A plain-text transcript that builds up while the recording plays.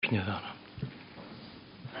snedan.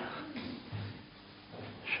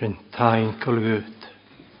 Sin tain colgut.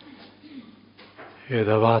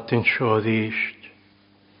 Eda vatin sio ddist.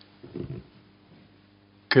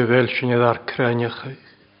 Gyfel sy'n edrych ar craniach.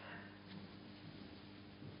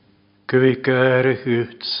 Gyfi gyr y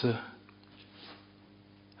hwtsa.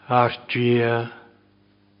 Ar gia.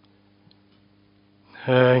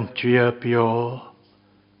 Yn gia bio.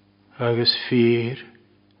 Agus ffyr.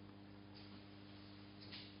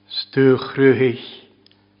 Stwch rhywich.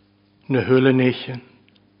 Na hwlen eichen.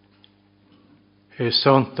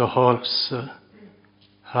 Sant a halsa.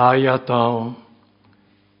 Haia dawn.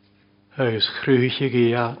 Agus chrwych i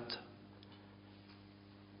giad.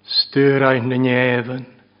 Styr ein na nefn.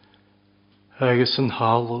 Agus yn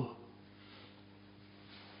halw.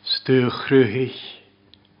 Styr chrwych.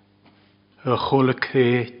 Y chwl y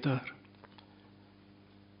cretar.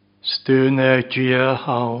 Styr na gia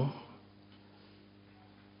hawn.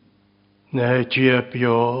 Na gia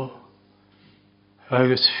bio.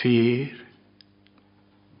 Agus ffyr.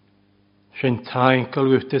 Sy'n tain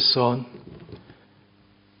galwyd y son.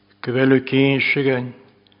 Gyfel y gyn sy'n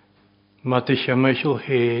mat eich ymwyl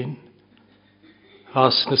hen.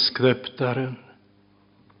 As na sgryptaren.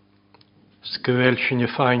 Sgyfel sy'n y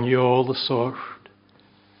ffain iol y sort.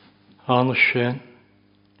 An sy'n.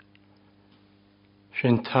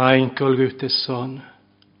 Sy'n tain galwyd y son.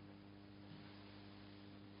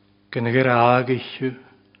 Gynnig yr ag eich.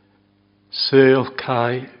 Syl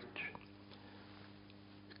cael.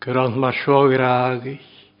 Gyrant mar sio gragich,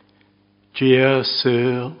 gia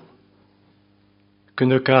syl,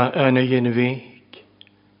 gynnyga yn y un fig,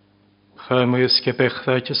 chym ys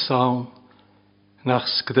gebechdau y sawn, nach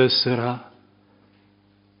sgdysra,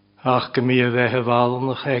 ach gymi y fe hyfal yn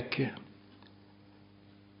y chege,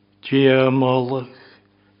 gia ymolwch,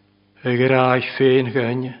 y gyrau ffein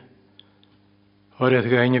gynny, o'r edd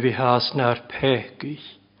gynny fi has na'r pegich,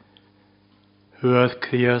 hwyd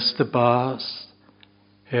crias dy bas,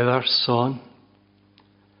 Edar son.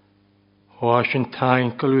 Oas yn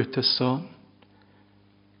tain galwyd y son.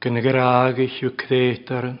 Gynnig yr agich yw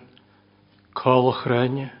creitaren. Colch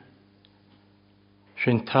rynny.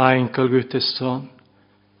 Sy'n tain galwyd y son.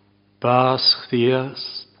 Bas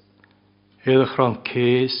chdiast. Edrych rhan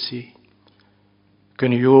cesi.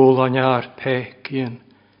 Gynnig iwl an ar pecyn.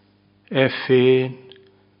 Effein.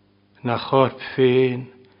 Na chorp fein.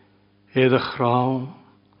 Edrych rhan.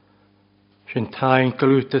 Sy'n tain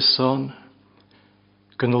galwyd y son.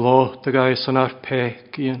 Gyn lot y gais o'n ar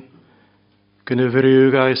pecyn. Gyn y fryw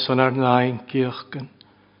gais o'n ar naingiach gyn.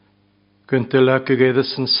 Gyn dylag y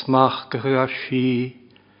gydas yn smach gych ar si.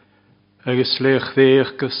 Agus lech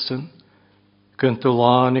ddeich gysyn. Gyn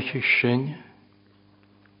dylan eich sy'n.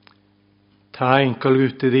 Tain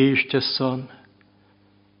galwyd y ddysg y son.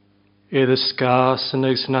 Edd y sgas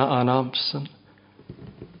yn eich na anamsyn.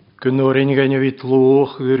 Gyn o'r un gynnu fi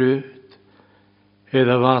dlwch gyrwyd.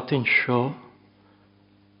 Edda fatin sio,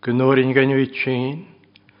 gynnorin gan yw i tîn,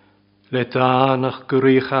 le danach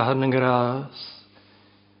gwych ahan yn gras,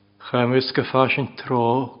 chymys gyffas yn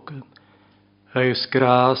trogen, agos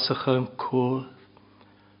gras a chym cwth,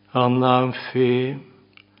 anna yn ffeim,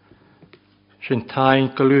 sy'n tain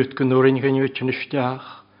galwyd gynnorin gan yw i tîn ysdiach,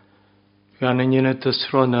 gan yn un ydys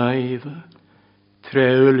ronaifa,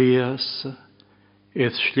 treulias,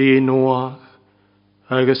 edd sli noach,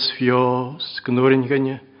 agus fios, gynnorin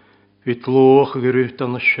gynnu, fi dlwch gyrwyd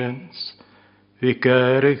an y syns, fi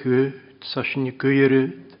gyr y gwyd, sa sy'n y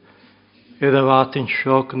gwyrwyd, edda fatin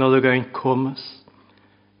siog nad y gain cwmys,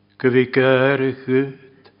 gyfi gyr y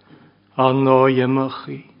gwyd, anno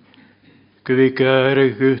ymychi, gyfi gyr y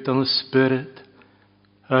gwyd an y spyryd,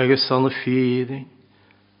 agus an y ffyddin,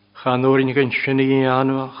 channorin gyn sy'n i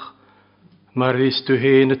anwach, mar ddys dw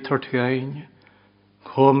hen y tortgain,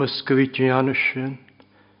 cwmys gyfi dian y sy'n,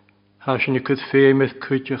 Has yn y cwyd ffeimedd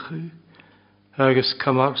cwydych agus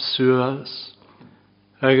cymar sŵas,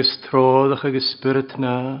 agus trodach agus spirit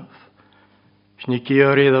naf, sy'n y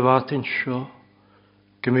gyr iddo fatin sio,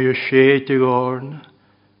 gymi yw sied y gorn,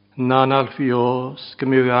 nanal fios,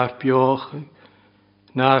 gymi yw ar bioch,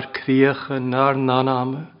 na'r criach, na'r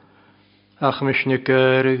nanam, ach mis yn y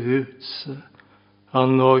gyr y gwtsa,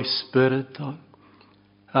 an noi spiritol,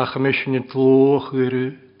 ach mis yn y dlwch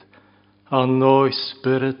gyrwyd, an noi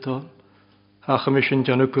spiritol, ach mis yn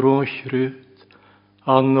jan y grwch rwyd,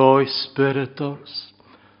 an noi spiritols,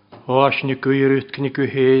 o as yn y gwyrwyd gyn y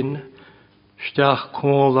gwhyn, stiach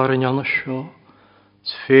cwl ar yn jan y sio,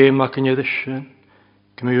 sfeim ac yn ydysyn,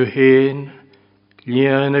 gym yw hyn,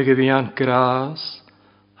 lian y gyfian gras,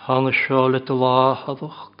 han y sio let y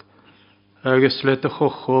lahadwch, agus let y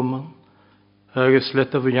chwchwman, agus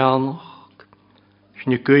let y fianwch,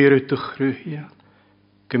 Sni gwyr ut y chrwhia.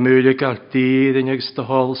 Gymwylig ar dydd yn ygst y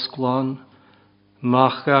hols glon.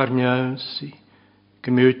 Mach ar niawsi.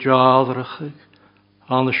 Gymwyl dradrachig.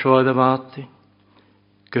 An y sioedd y mati.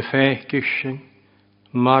 Gyffech gysyn.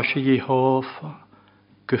 Mas i Jehofa.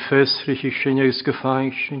 Gyffesrich i sy'n ygst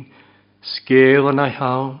gyffeisyn. Sgel yn ei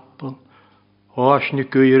hampel. Oes ni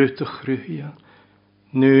gwyr ut y chrwhia.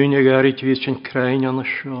 Nŵn ag erid fydd sy'n crein an y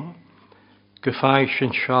sio.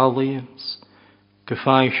 Gyffeisyn sialians.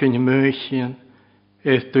 Gyffeisyn mwychian.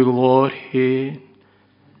 Eith dy glor hyn.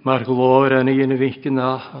 Mae'r glor yn ein fych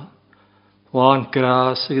gynaha. Lan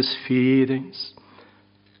gras agos ffyddings.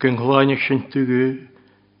 Gynghlanig sy'n dy gw.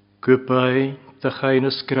 Gybain dy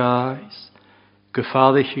chainus grais.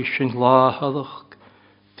 Gyffaddich i sy'n lahadach.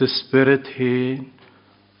 Dy spirit hyn.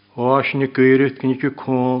 Oes ni gyrwyd gyn i dy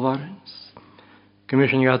cwnlarins.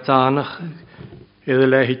 Gymysyn gadanach.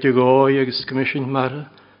 Edrych lehi dy goi agos gymysyn mara.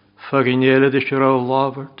 Faginelid is er al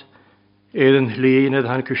labert. Eden hlien het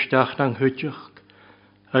han kustach nang hutjach.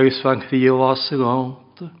 Agus van chdiel was se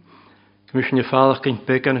gante. Gymysyn je falach gyn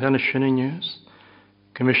began gan y sy'n news.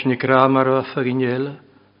 Gymysyn je gramar o faginele.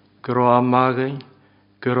 Gro am magain.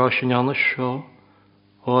 Gro sy'n an y sio.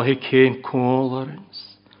 O hi cyn cwnlarins.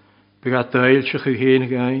 Begat dail sy'ch y hyn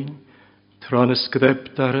gain. Tron y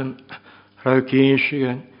sgryptaren. Rhaw gyn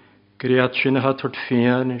sy'n. Griad sy'n hat hort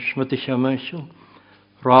fianish. Ma dich am eichel.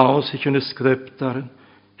 Raus ich in de scriptaren.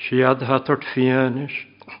 Siad hat hort fianish.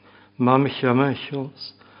 Mam ich am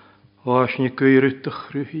eichels. Oes ni gwyr ut y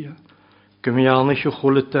chrwhia. Gymianich o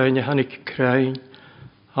chwlydain han ik krein.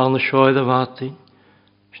 An y sioedd y fati.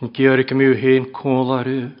 Sy'n gyr i gymiw hen cwl ar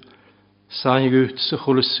yw. Sa'n i gwt sy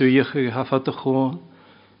chwly swych ag hafad y chwn.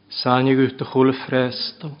 Sa'n i gwt y chwly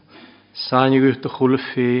ffrestal. Sa'n i gwt y chwly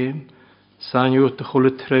ffeim. Sa'n i gwt y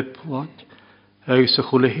chwly triplad. Ag sy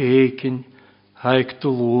chwly hegin. Haig dy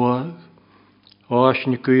lwag. Oes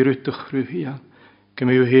ni gwyr ut y chrwhia.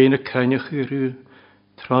 Gymiw hen y cynnych i rhyw.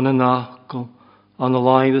 Tron y nacol. An y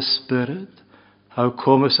lai the spirit. How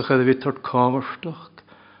comes ach edrych vitort kamerstach.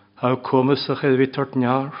 How comes ach edrych vitort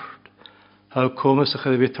njarsht. How comes ach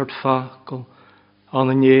edrych vitort fakkel. An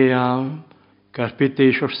y nie am. Gar byd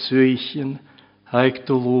eis o'r swychyn. Haig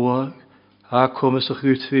dy lwag. How comes ach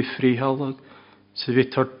ut vi frihalag. Sy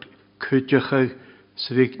vitort kudjachag.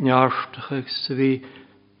 Sy vi njarshtachag. Sy vi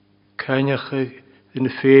kynjachag. In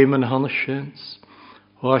de feem en hanne syns.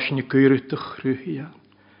 Oes ni gwyr ut y chrwhia.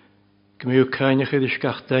 Gymyw kynjach ydych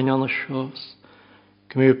gach den an y sios.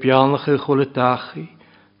 Gymyw bianach ydych chwl y dachi.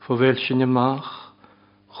 Fo fel sy'n ymach.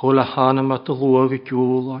 Chwl y hanam at y lwag y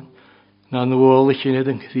gwlan. Na nôl ich yn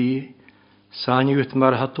edrych ddi. Sa'n yw at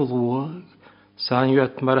mar hat y lwag. Sa'n yw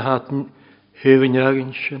at mar hat hyfyn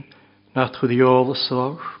agyn sy'n. Nath chwyddiol y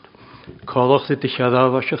sorst. Colwch ydych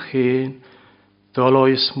adaf as y chyn. Dolo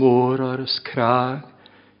ys môr ar ys crag.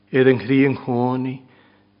 Edrych ddi yng nghoni.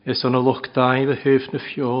 Is an y lwch dain y hyf na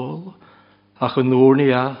fiol. Ach yn nŵr ni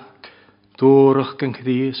ac. Dŵrach gan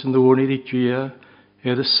chdys yn nŵr ni di gia.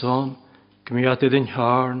 Edd y son. Gymiad edrych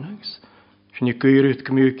harnags. Sy'n i gyrwyd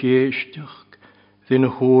gymiw geistach. Ddyn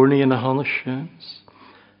y hŵr ni yn y hanna syns.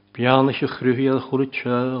 Bianach y chrwhiad chwr y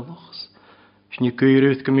tjölachs. Sy'n i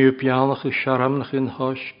gyrwyd gymiw bianach y siaramnach yn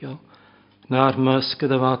hosgal. Na'r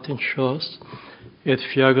mysgad y fat yn sios. Edd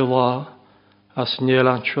fiag y la. As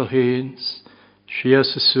nielan sio hens. Sias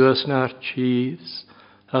y sŵas na'r cheese.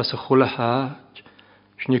 As y chwle haag.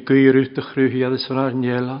 Sy'n i gyrwyd y chrwhiad ys o'n ar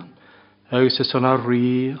nielan. Agus ys o'n ar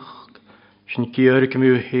rych. Sy'n i gyr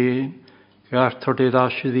gymiw hen. Gartor dydd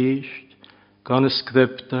as y ddysg. Gan y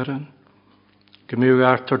sgryptaren. Gymiw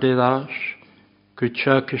gartor dydd as.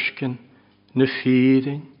 Gwtsiag ysgyn. Na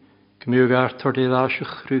ffyddin. Gymiw gartor dydd as y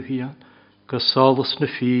chrwhiad. Gysolus na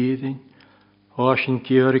ffyddin. Oes yn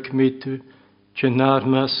gyr gymidw. Tyn na'r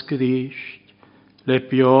mysg y ddysg. Le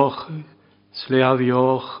biochag. Sle a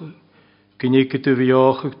biochag. Gynig dy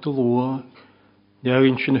biochag dy lwag.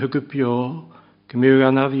 Niagyn sy'n hyg y bio. Gymiw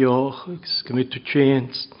gan a biochags. Gymid dy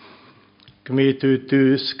chens. Gymid dy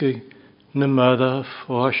dwysg. Na myddaf.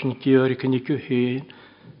 Oes yn gyr gynig yw hen.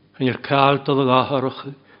 Yn i'r cael dod o gaharach.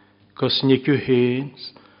 Gos nig yw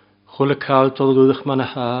hens. Chwl y cael dod o gudach man a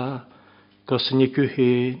ha. Gos nig yw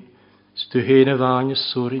hen. Stw hen y fain y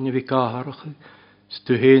sŵrin y fi gaharach.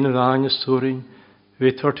 Stw hen y fain y sŵrin.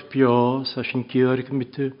 Fe tort bios as yn gyr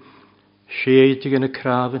gymid dy. Siedig yn y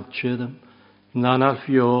craf yn tydym. Nan al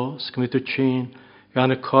fios gymid dy tîn.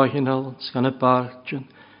 Gan y cohinalans, gan y barjan.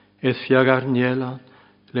 Eithfiag ar nielan.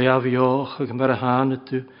 Le a fioch ag mar a han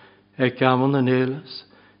ydw. E gamon yn elas.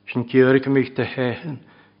 Sy'n gyr gymig dy hehen.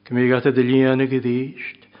 Gymig at y dylian y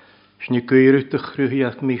gyddysg. Sy'n i gyrwyd dy chrwhi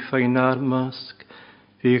ac mi ffain ar mysg.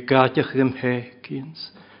 Fi gadiach ym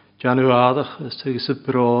hegins. Janw adachas agus y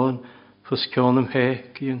bron fos cionam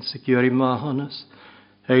hecian sy gyr i mahanas,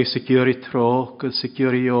 agus y gyr i troc agus y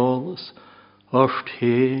gyr i olas, ost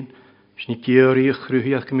hen, sni gyr i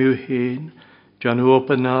chrwyhiach miw hen, janw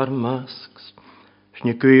open ar masks,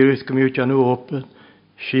 sni gyrwydd gymw janw open,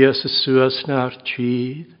 sias y suas na'r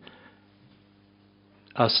tîd,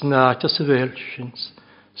 as naat as y felsyns,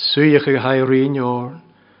 swych ag hairin orn,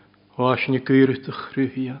 o as ni gyrwydd y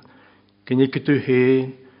chrwyhia, gynnig ydw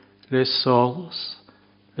hen, le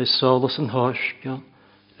solas yn hosgian,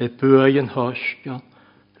 le bwy yn hosgian,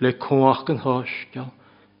 le cwach yn hosgian,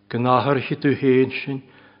 gynahar ydw hen sy'n,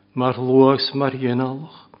 mar lwgs mar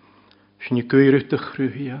ynalach, sy'n ni gyrwydd y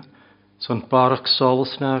chrwyhia, son barach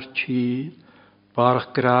solas na'r tîd,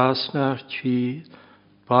 barach gras na'r tîd,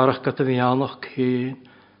 barach gadafianach cyn,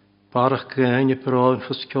 barach gyn y bro'n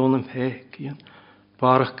ffysgion am hecian,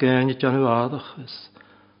 barach gyn y janw adachus,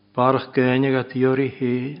 barach gyn y gad iori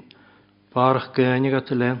hen, barach gyn y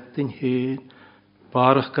gad y lentyn hen,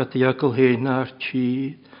 barach gad iagl hen na'r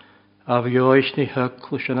tîd, a fi oes ni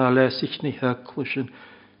hyglwysyn, a lesich ni hyglwysyn,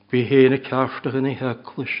 bi hen y carstach yn ei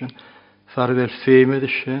hyglwysyn, farfel ffeimedd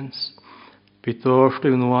y syns, bi dorst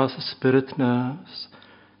yw nwas y spirit nafs,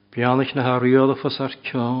 bi anich na hariodd o ffos ar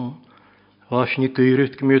cion, was ni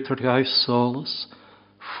gyrwyd gymwyd o'r gaif solas,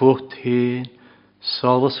 ffwt hen,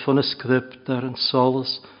 solas van y scriptar en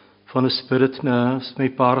solas van y spirit nafs,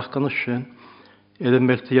 mei barach gan y sy'n, edrych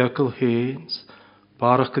mel diagol hens,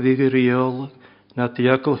 barach gydig y riolig, na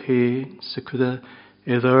diagol hens, sy cwda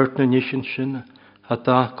edrych na nisyn sy'n, a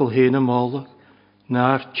dagol hen y molig,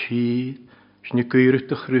 na'r tîd, sy'n ni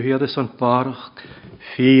gyrwyd y chrwyhiad ys o'n barach,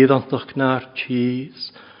 ffydd antach na'r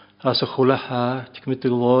tîs, as y chwla hat, gymryd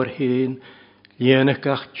y glor hen, lienig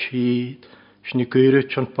ach tîd, sy'n ni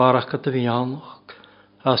gyrwyd sy'n barach gada fi anach,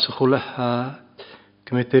 as y chwla hat,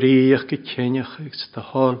 gymryd yr iach gyteniach ag sydd y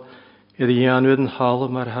hol, iddi ianwyd yn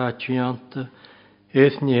halwm ar hat ianta,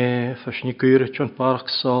 eith nef, as ni gyrwyd sy'n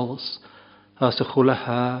barach solas, as y chwla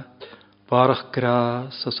hat, barach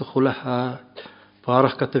gras, as y chwla hat,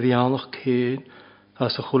 barach gada fi anach cyn,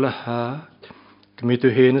 as y chwla hat,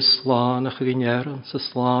 gymryd yw hen y slanach ag yn eron, sy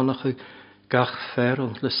slanach ag gach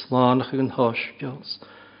feron, le slanach ag yn hosgals.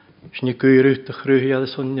 Ys ni gyrwyd y chrwyhiad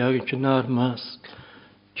ys o'n iagyn sy'n ar masg,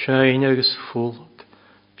 tsain agos ffwlog,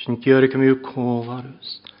 ys ni gyrwyd gymryd yw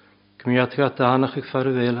cwlarws, gymryd ag adanach ag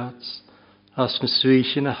farfelats, as na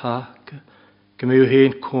swisyn a haca, gymryd yw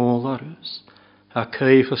hen cwlarws, a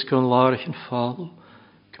caif as gyn larach yn falw,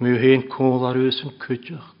 gymryd yw hen cwlarws yn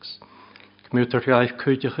cwydjachs, gymryd yr gaif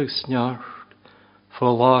cwydjach ag sniart, fo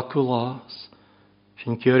lac o las,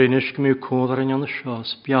 sy'n gyrwyd ys gymryd cwlar yn y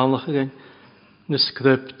sios, bianach ag yn na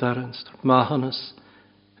sgryptar yn stwrt mahanas,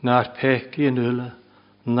 na'r peci yn yla,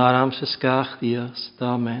 na'r amser sgach ddias,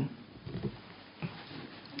 amen.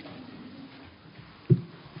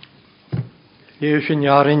 Liw sy'n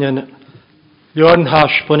iarin yn liw'n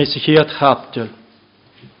hasbon i sy'n hiad chapdil.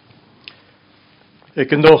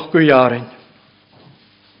 Ag yn doch gwy iarin.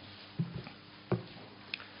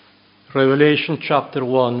 Revelation chapter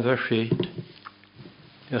 1 verse 8.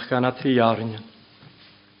 Ych gan at i iarin yn.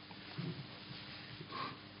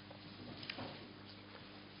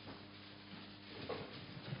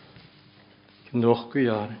 Nog gwy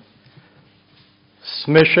iarin.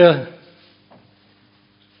 Smysha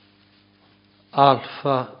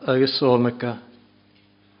alfa agos omega.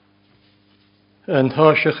 Yn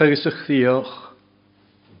hosach agos y chdiolch.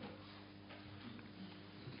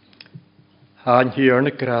 Ha'n hir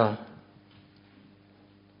na gra.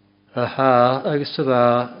 A ha agos y dda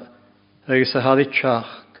agos y haddi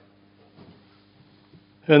tiach.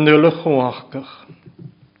 Yn nwyl y chwachgach.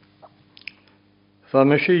 Fa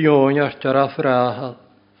mis i yw'n ar taraf rahal,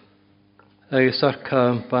 agos ar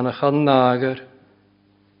campan a chan nagar,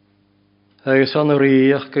 agos an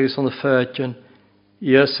riach, agos an ffedjan,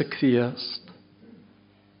 ies y cfiast,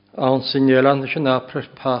 awn sy'n nielan sy'n aprar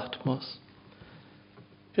Patmos,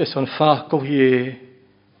 is an ffacol hie,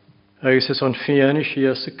 agos is an fianis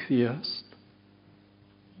ies y cfiast.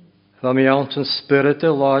 Fa mi awn sy'n spirit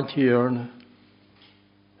e lan hirna,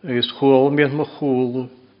 agos chwol mi'n ma chwlw,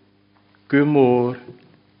 Gymor,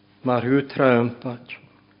 mar hw traumpat.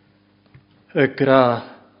 Y gra,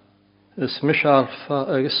 ys mis alfa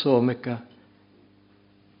agos omega.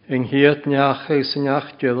 Yng hiad niach agos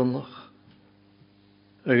niach dylnach.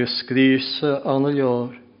 Agos grysa an y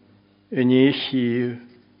lior, yn ei lliw.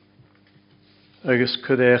 Agos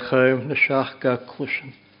cydechawm na siach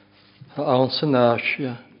gaclwysyn, a awn sy'n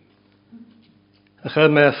asia. Ach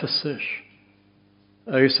am Ephesus,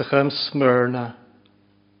 agos ach am Smyrna,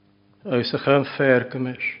 agos ach am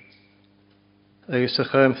Fergamus, agos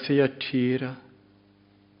ach am Thyatira,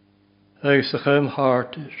 agus a chum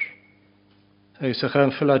Hartis, agus a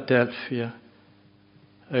chum Philadelphia,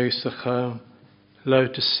 agus a chum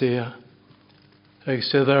Laodicea,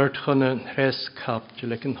 agus a ddart chun an hres capte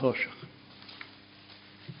le an thoiseach.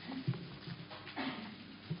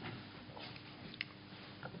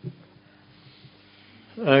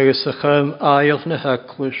 Agus a chum ail na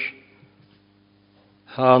heclis,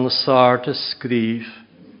 há na Sardes scríb.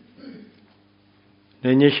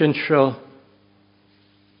 Nynnych yn sio,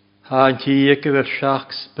 ha'n hi ag yfyr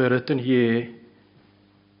siach spirit yn hie,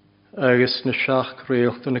 agos na siach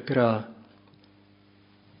reilcht yn y gra.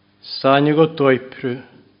 Sa'n yw o doipru,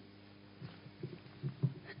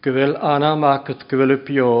 gyfel anam agad gyfel y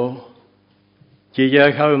bio,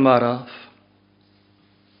 diag haw maraf,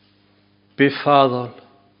 biffadol,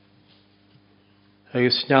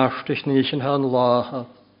 agos niarstich nich yn ha'n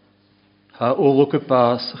lahad, ha olwg y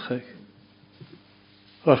basachig.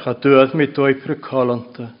 Or cha dŵad mi doipr y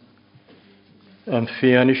colanta am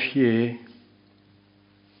fian is ie.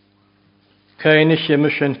 Cain ich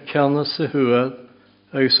immer sy'n canas y hwad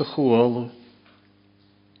agos y chwolw,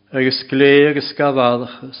 agos glei agos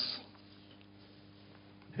gafadachus.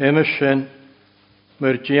 Immer sy'n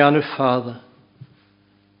myr gian y ffada,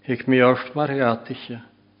 hig mi orft mar gaticha,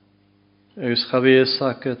 agos chafes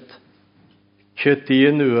agad, cyd i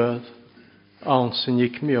yn hwad, ansyn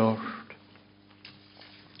ik mi orft.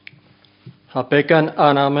 Ha began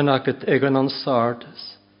anamen agad egan an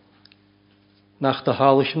Sardes, nach da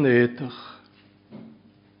halich nedach,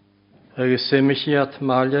 agos imich i at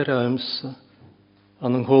malia raumsa,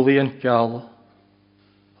 an ang holi an gala,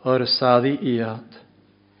 or a sadi iad.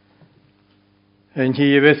 En hi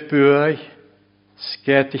fydd bwai,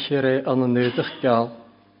 sgetich an an nedach gal,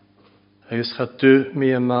 agos cha du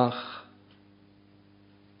mi amach,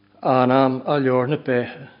 anam a lior na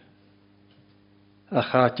behe, a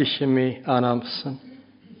chatich mi anamsan,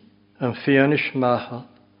 am fianish mahal,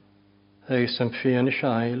 agos am fianish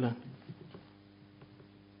ailan.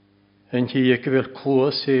 En hi ag fel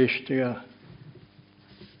clwas eishtiga,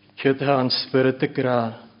 cyd han spirit y gra,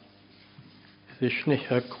 ddys ni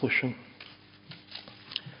hyglusyn.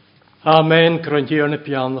 Amen, grandion y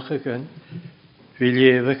pianach ag yn, fi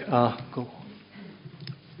liefig agl.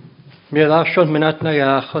 Mi ddasiwn minat na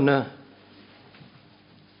iach yna,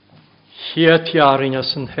 Hiat jarin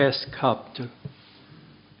as yn hres capdil.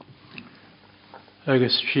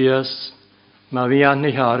 Agus sias, ma fi an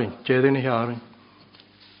ni harin, jedyn ni harin.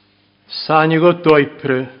 Sa'n yw o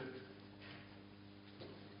doipru,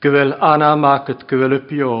 gyfel anam agad gyfel y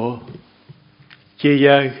bio,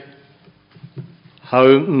 diag,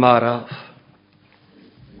 haw maraf.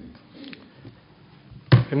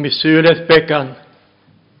 Mi sŵledd began,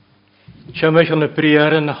 siamach yn y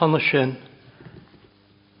briar yn y hanasyn,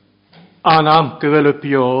 anam gyfel y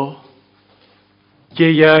bio,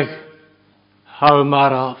 diag, haw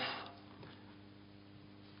maraf.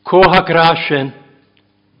 Co ha grasyn,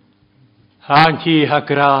 ha'n hi ha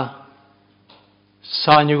gra,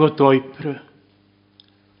 sa'n yw o doipru.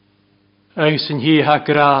 Agus yn hi ha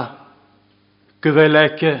gra, gyfel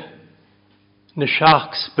ege, na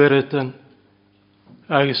siach spiritan,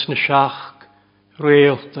 agus na siach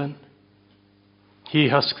reiltan. Hi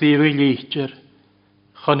ha sgrif i lítir,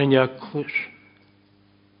 chan yn iaglwys.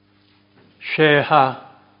 Se ha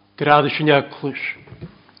gradys yn iaglwys.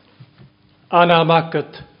 Anam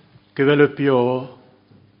agad gyfel y bio,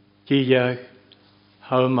 diag,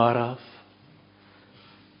 haw maraf.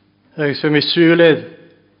 Agus mi sŵledd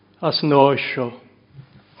as noesio.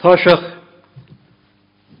 Tosach,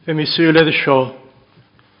 mi sŵledd y sio.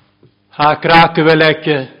 Ha gra gyfel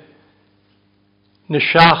ege, na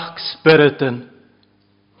siach spiritan,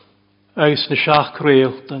 agus na siach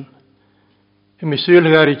reiltan. Mi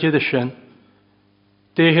sŵledd ar i gyd y sien.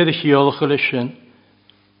 Dehydd y chiolach y sien.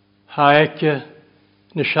 Ha ege,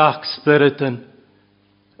 na siach spiritan,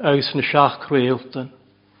 agus na siach reiltan.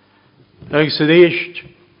 Agus y ddeisht,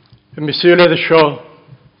 mi sŵledd y sio,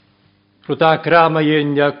 rwyd a gram a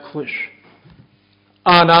un iaglwys.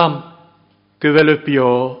 Anam gyfel y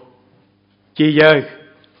bio, diag,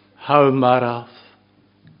 haw maraf.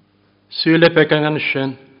 Sŵledd began gan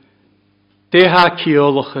sien, de ha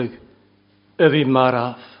ciolachig, y fi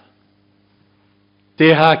maraf.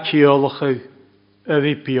 De ha ciolachig, y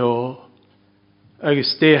fi bio,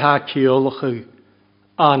 agus de ha ciolachig,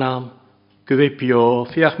 anam gyfel bio.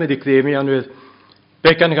 Fiach me di gremi anwydd,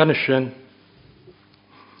 began gan sien.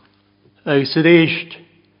 Agus y ddeisht,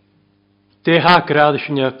 de ha gradys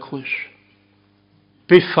yn iaglwys.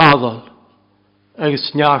 Biffadol,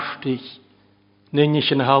 agus niarstich,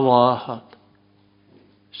 nynnych yn halahad.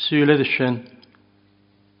 Sŵledd y sien,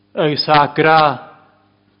 agus ha gra,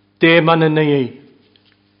 de man yn ei,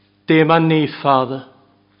 dim an ni Father,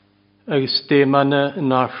 agus dim an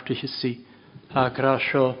náirtithe si, a gra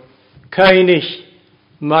seo, caiinich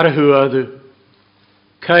mar huadú,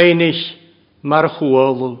 caiinich mar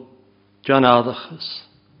chwolw, Jan adachas.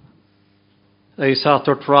 Agus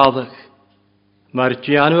atort radach, mar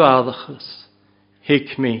Gianw adachas,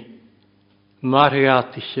 hic mi, mar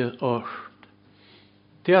gatiche ort.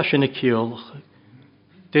 Di as yn y ciolach,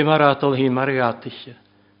 di mar adol hi mar gatiche,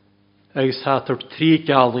 agus atort tri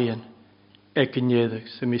galian, ag gynnyddeg,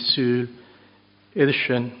 sy'n mi sŵl, iddo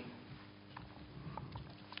sy'n.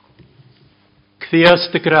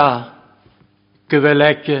 Cthias dy gra,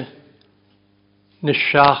 gyfelege, na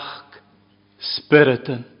siach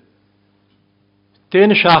spiritan.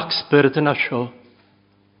 Dyn siach spiritan a sio.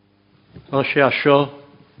 O si a sio,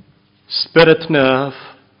 spirit nef,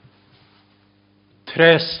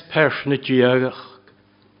 tres persna diagach.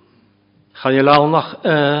 Chan i lawnach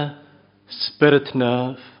spirit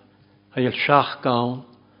nef, a il siach gawn.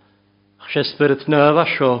 Ach si spirit nef a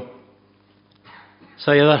sio.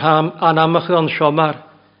 Sa i ddar anamach an sio mar,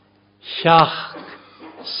 siach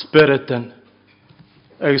spiritan.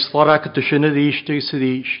 Agus lorach dy sy'n y ddysg ag sy'n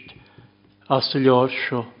ddysg, as y lior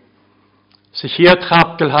sio. Sy chiad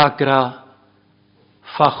chapgol ha gra,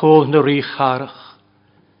 fachol na rhi charach,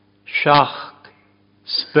 siach,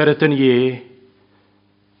 spirit yn ie.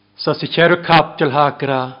 Sa sy cher o capgol ha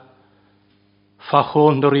gra,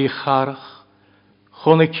 fachol na rhi charach,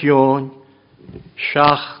 chwn y cion,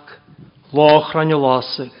 siach, loch ran y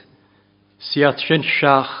lasig, sy'n sy'n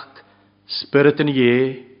siach, spirit yn ie.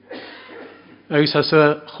 Agus as y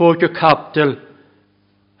chwg y capdel,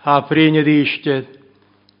 ha brin y ddysgyd,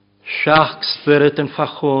 siach spirit yn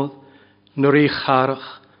ffachod, nôr i charach,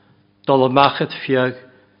 dol y mached fiag,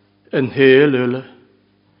 yn hyl yle.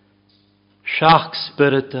 Siach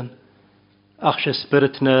spirit yn, ach se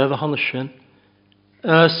spirit nef a hanysyn,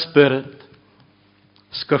 spirit,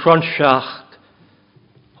 sgyrron siach,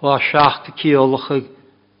 o a siach dy ciolach ag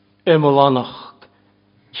ymwlanach,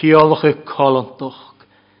 ciolach ag colantach,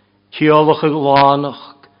 ciolach ag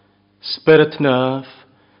lánach, spirit nef,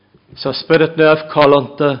 sa spirit nef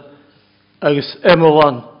colanta, agus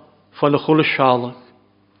ymwlan fan y chwle sialach.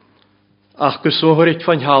 Ach gyswhwyd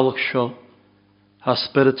fan halach sio, ha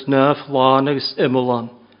spirit nef lán agus ymwlan.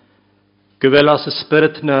 Gyfel as y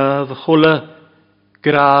spirit nef, y chwle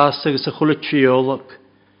gras agus y chwle ciolach,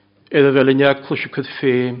 iddo fel yn iag clwysio cyd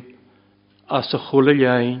ffeim, as y chwle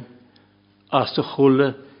iain, as y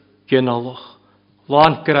chwle genolach.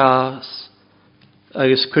 Lán gras,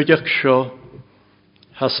 agus cwydach sio,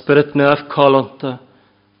 ha spirit nef colanta,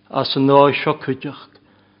 as y noi sio cwydach,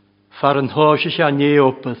 far yn hos eich a nie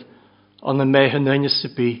opad, ond y mehen yn ys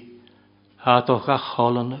y bi, ha doch a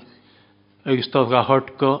cholanach, agus doch a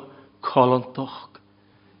hort go colantach.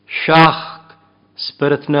 Siach,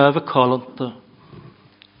 spirit nef a colanta.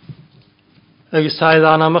 Agus haid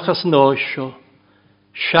anamach as noi sio,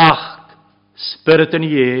 siach, spirit yn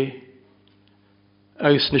ie,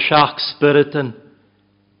 agus na siach spiritan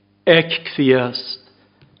ec cthiast.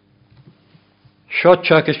 Sio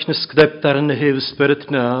tchag eich na sgdeptar yn y hyf spirit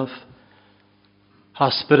nef. Ha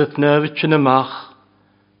spirit nef eich yn ymach,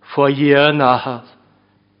 fo ie yn ahad,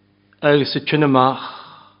 agus eich yn ymach,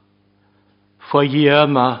 fo ie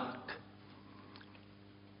ymach.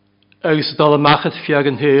 Agus dal ymach yd fiag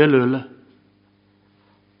yn hyl yle.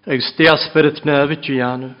 Agus dia spirit nef eich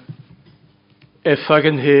ianw, effag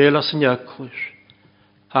yn hyl as yn iaclwys.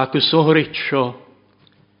 Ac ys o'n hwrit sio,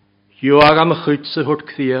 yw ag am y chwyd sy'n hwrt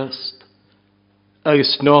cthiast,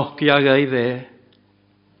 agos noch i ag ei dde.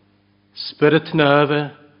 Spirit nefe,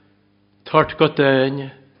 tort godain,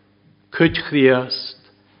 cwyd cthiast,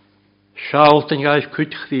 sialt yn gaif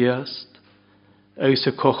cwyd cthiast, agos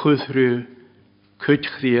y cochwyd rhyw, cwyd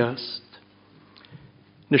cthiast.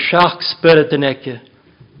 Na siach spirit yn ege,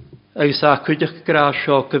 agos a cwyd eich gra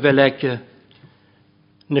sio gyfel ege,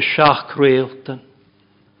 na siach creultan.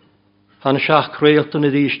 Han siach creultan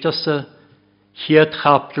y ddysg as y hiad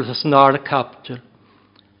capdil as nar y capdil.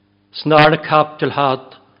 Snar y capdil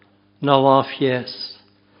had na laf yes.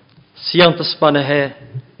 Siant as ban y he,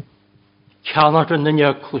 canart yn y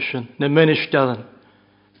nyaglusyn, na mynysdadan,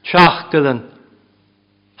 chach gydan,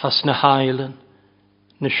 has na hailan,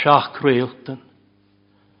 na siach creultan.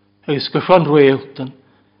 Ys gyffron reultan,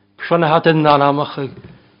 gyffron had yn nanamach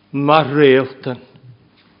mar reultan.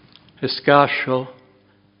 Ys gasio,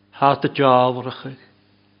 had y jalrachig.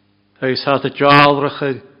 Ys had y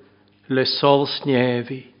jalrachig le sols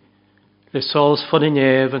nefi. Le sols fan y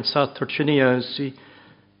nef yn satr sy'n i ynsi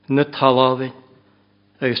na talafin.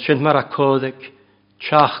 Ys sy'n mar a codeg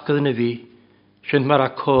chach gyda na fi. Sy'n mar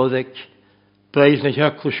a codeg beil na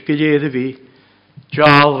hiaclwys gyda fi.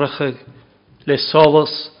 Jalrachig, le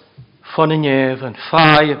solas van een even,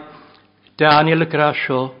 faai, Daniel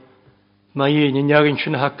Grasho, ma een jagin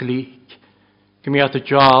sin hakliek, gemiat de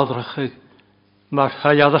jalrachig, maar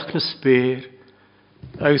hayadach na speer,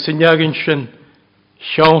 agus een jagin sin,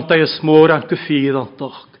 sjaunt ay smoor aan gefied aan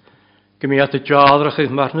toch, gemiat de jalrachig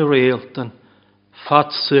maar na reelten,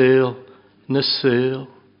 fat seul, na seul.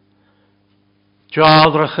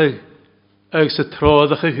 Jalrachig, agus de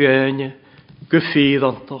trodige geine, gefied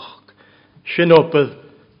aan toch, sin opad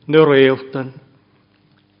na reelten,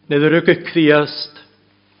 na de rukke kviast,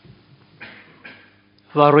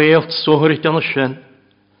 waar reelt zogerig aan de sin,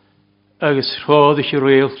 agus rodig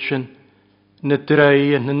reelt sin, na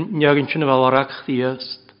drei en njagin sin wel rach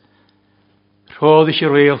diest. Rodig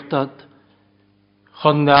reelt dat,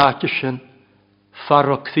 gan naatje sin,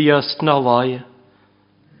 farok diest na laie,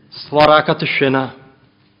 slarak at de sinna,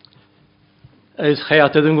 agus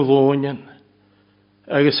chayat ed yn glonien,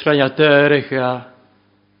 agus rhaid dyrig ga,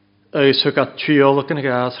 agus hwg at tiolig yn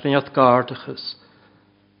gas, rhaid gardagus,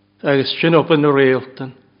 agus sin op yn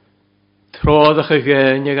reelten, trodig y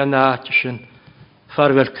geinig a naatje sin,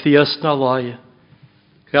 farwer kdias na laie,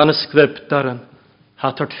 gan y sgryptaren,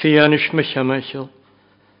 hat art fianish me chymachel,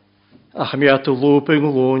 ach mi at y lwb yng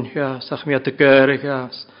glwn gas, ach mi at y gyrig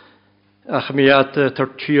gas, ach mi at y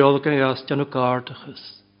tortiolig yn gas, jan o gardagus.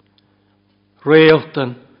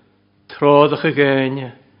 Reelten, trodig y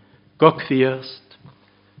geinig, go kdiast,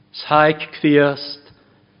 saig kdiast,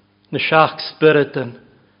 na siach spiriten,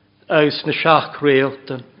 agus na siach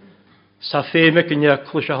reelten, sa fémek yn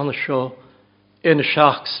iaclwys a hana sio, in a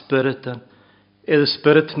siach spiriten, in a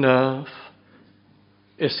spirit nerve,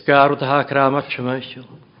 is garwyd ha grama chymachel.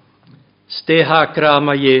 Ste ha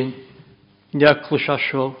grama yin, iaclwys a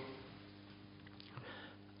sio.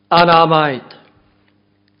 Anamaid,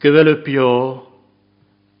 gyfel y bio,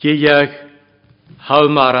 giag, haw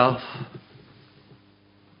maraf.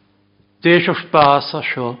 Deis o'r bas a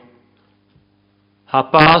sio, ha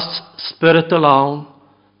bas spirit alawn,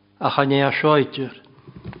 a chanea sioedir.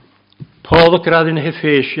 Paul y grad yn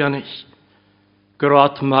Hefesianis,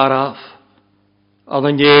 grad maraf, an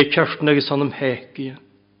yn ie cyrst negys an ymhegian.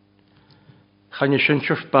 Chanea sy'n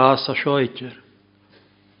cyrst bas a sioedir.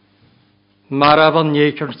 Maraf an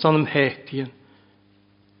ie cyrst an ymhegian,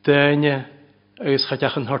 dyna agos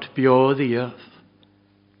chadiach yn hort bio ddiaf.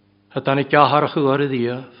 Hadan i gaharach yw ar y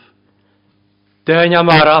ddiaf. Dyna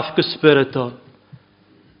maraf gysbyrdol,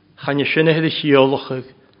 chanea sy'n hyddi chiolachig,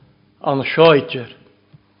 an sioedir.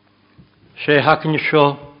 Sé hacan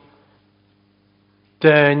seo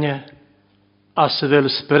dyna a sa fel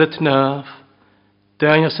spirit naf,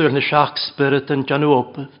 dyna sa fel na siach spirit yn jan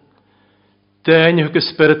opad, dyna hwg y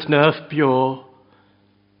spirit naf bio,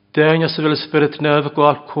 dyna sa fel spirit naf y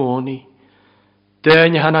gwal coni,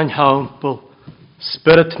 dyna han a'n hawnbl,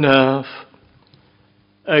 spirit naf,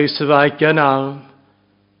 agos y fai gen awn,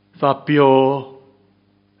 fa bio,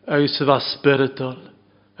 agos y fa spiritol,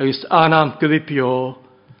 agos anam gyfi bio,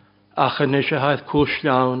 ach yn eisiau haedd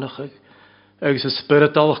cwsliawnach, agos y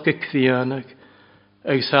spiritolach gecddianag,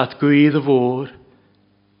 agos haedd gwydd y fôr,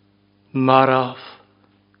 maraf,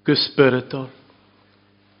 gysspiritol.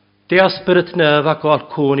 Di a spirit nef ac o'r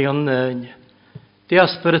cwni an nyn, di a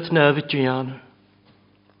spirit nef y gianw,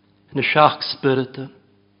 yn y siach spiritan,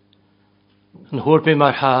 yn hwrd mi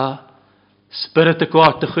mae'r ha, spirit y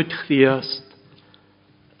gwart y chwyd chdiast,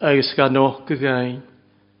 agos ga noch gygain,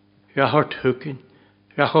 ga hort hwgyn,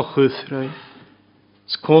 Gach o chwthrau,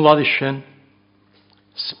 sgolad i sien,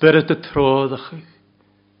 spirit y troddachig,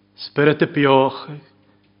 spirit y biochig,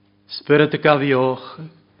 spirit y gafiochig,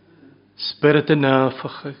 spirit y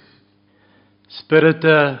nafachig, spirit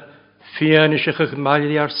y fianishachig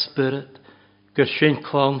maili ar spirit, gyr sien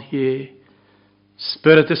clown hie,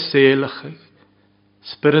 spirit y selachig,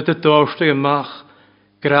 spirit y dorstig ymach,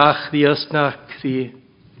 grach ddias na'r cthi,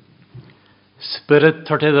 spirit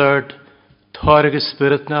tortedard, Torg y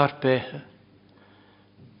spirit na'r behe.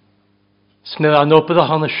 Snedd a nopad a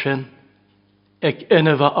hana sin, ag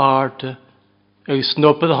inna fa arde, ag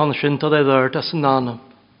snopad a hana sin tad eddard as yn anam.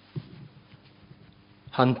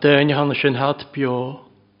 Han dyna hana sin had bio,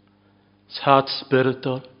 had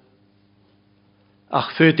spiritol.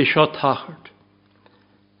 Ach fyd i sio tachard.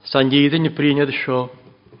 Sa'n nidyn i bryniad y sio,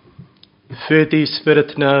 fyd i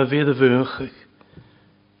spirit na fydd y fwynchig,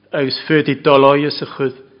 ag fyd i doloi ys y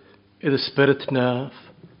chwyd, Idd y spirit naf.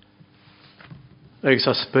 Ag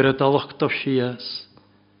sa spirit alach do sias.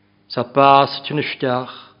 Sa bas tyn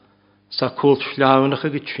ysdiach. Sa cwlt llawnach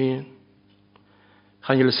ag y tîn.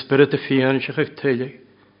 Chan il spirit y fian eich ag tylig.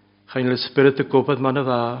 Chan il spirit y gwbod man y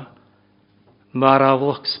dda. Mar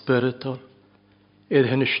aflach spiritol. Idd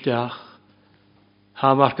hyn ysdiach.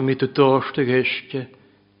 Ha mark mi tu dorste geske,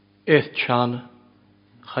 et chana.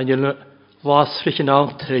 Chan je wasrich in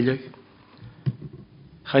aan teilig.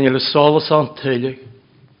 Chan je solas aan teilig.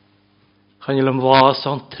 Chan je was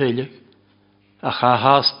aan teilig. A cha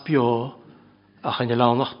haast bio. A chan je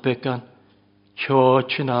launach bekan.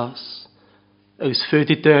 Tjootje naas. Agus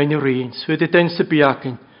fyddi dain rhin. Fyddi dain sy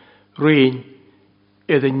biakin. Rhin.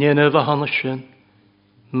 Ydw nynaf a hana sin.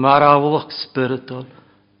 Mar awlach spiritual.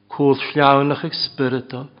 Cwl llawnach ag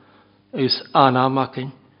spiritual. Agus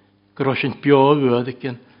anamakin. Grosyn bio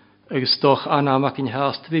wydigan. Agus doch anamakin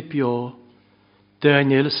haast fi bio.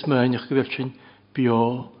 Daniel smynach gyfer sy'n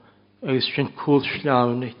bio. Agus sy'n cwl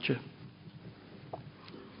llawnach.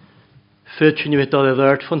 Fyd sy'n i fydol e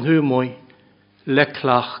ddart fan hw mwy. Le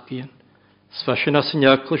clach gyn. Sfasyn as yn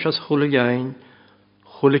iaclwys as chwlig ein.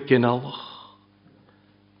 Chwlig gynalwch.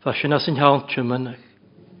 Fasyn as yn hawn tymynach.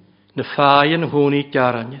 Na ffai yn hwni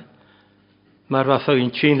garanya. Mae'r fath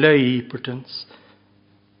yn chyn le ibertans.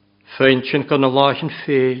 Fein chyn gan y lach yn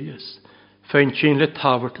ffeilius. Fein chyn le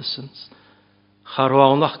tafartasans.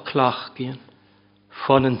 Charwawnach clach gyn.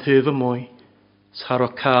 Fon yn hyf y mwy. Sar o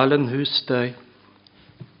cael yn hwstau.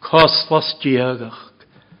 Coslas diagach.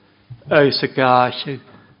 Eis y gall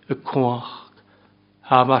y cwach.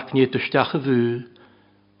 Ha marc ni dwstach y fwy.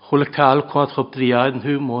 Chwl y cael cwant chob driad yn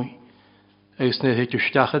hyw mwy. Eis nid hyd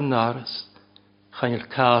dwstach yn naras. Chan i'r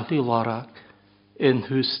cael i larag. In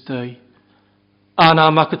hwstau.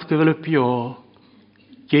 Anamac at gyfel y bio.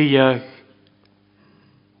 Geiag.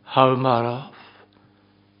 Haw maraf.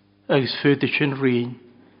 Eis fyd eich yn rhin.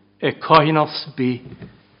 E cohin al sybi.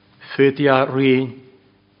 Fyd i a rhin.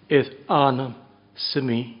 Edd anam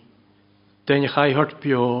symi. Den ich ei hort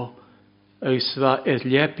bio. Eis va edd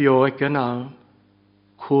le bio ag yn am.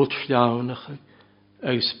 Cwlt llawnach.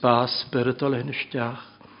 Eis ba spiritol yn ystach.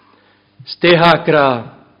 Ste ha gra.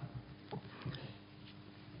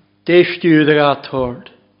 De stwyd ag atord.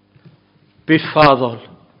 Biffadol.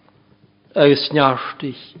 Eis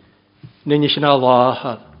njarstig. Nyn ich yn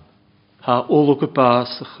alahad. Ha olwg y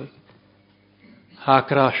basach. Ha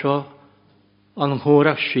gra sio. An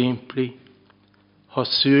hwrach simpli. Ha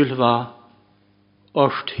sŵl fa.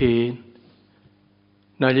 Ost hyn.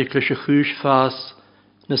 Na liglys y chwys ffas.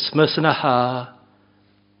 Na smys yn a ha.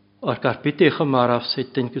 O'r garbyd eich ymaraf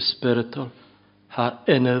sydd yn gysbiritol. Ha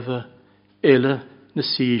enef yle na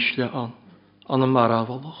sysle an. An y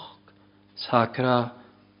marafolwch. Sagra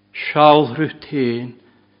siawl rwyd hyn.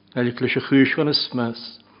 Na liglys y chwys fan y smys.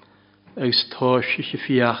 Eis tos eich y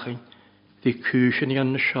fiachyn. Di cwysyn i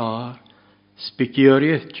an y siar.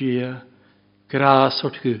 Spigioriaeth gia. Gras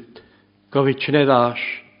o'r hwyd. Gofityn e ddash.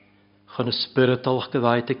 Chan y spiritolach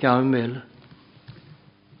gydaid y gawn mil.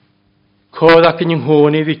 Codd ac yn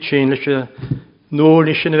ynghoni fi tîn lys y nôl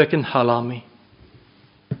nes yn efeg yn halami.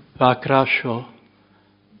 Fa grasio.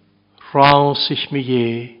 Rawn sich mi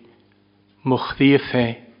ie. Mwch ddi y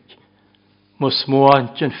ffeg. Mwys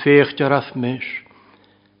mwant yn ffeich jaraf mis.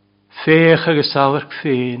 Ffeich ag ysawr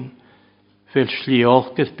cfein. Fel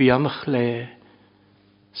sliolgydd bi am ych le.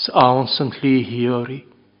 S'awns yn lli hiori.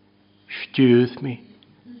 Stwyd mi.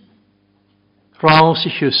 Rawn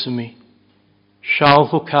sich hwsyn mi. Siawl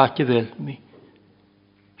ho catio fel mi.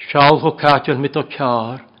 Siawl ho catio mit o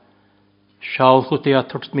car. Siawl ho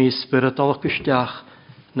deatort mi spiritol ac ystach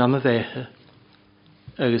na my fehe.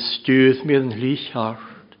 Agus stwyd mi yn llich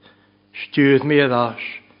hart. Stwyd mi eddas.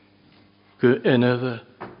 Gw enef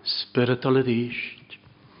spiritol y ddysg.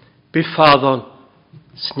 Biffadol.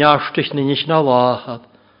 Snarstich nynnych na lahad.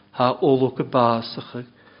 Ha olwg y basach.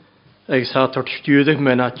 Agus ha tort stwyd ag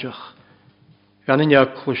menadjach. Gan yn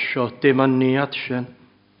iaclwysio, dim an niad sy'n.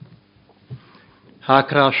 Ha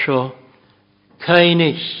grasio,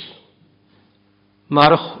 cainig,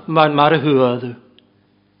 mar y hwydw.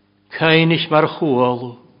 Cainig mar y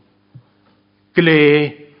chwolw. Gle,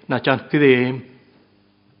 na jan gddeim,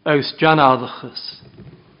 agus jan addachus.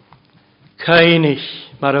 Cainig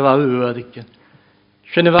mar y fa hwyddigan.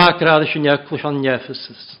 Sy'n y fa grad sy'n iaclwys an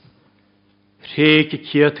Ephesus. Rheg y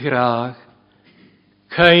ciad graag.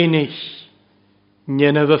 Cainig,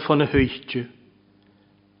 Nynaf van y hwytju.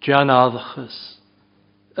 Jan addachus.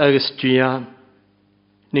 Agus Gian.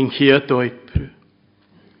 Ning hia doipru.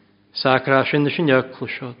 Sacrasyn dys yn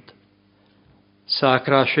iaclwysod.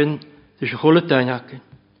 Sacrasyn dys y chwle dynacyn.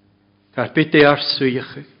 Garbyd ei ar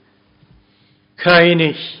swych.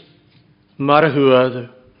 Cainig mar y hwydw.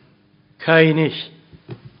 Cainig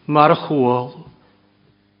mar y chwol.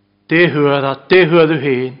 De hwydw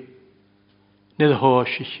hyn. Nid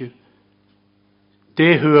hwysig.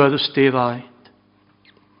 De hwydw stefaid.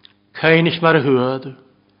 Cainig mar y hwydw.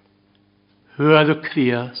 Hwydw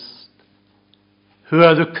cfiast.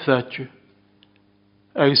 Hwydw cthadju.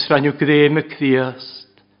 agus rannu gréime críast,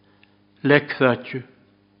 le cradju.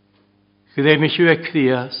 Gréime siw e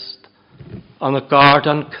críast, an y gard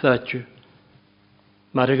an cradju.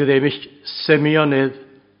 Mae'r gréime Simeonydd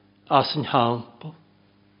as yn hampel.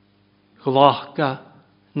 Glachga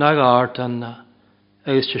na gard anna,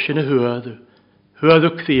 agus sy'n y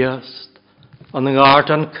hwydw críast, an y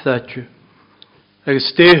gard an cradju.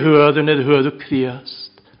 Agus de hwydw nid hwydw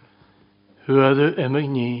críast. Hwydw emig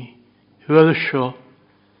ni, hwydw sio,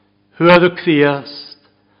 hwydw críast,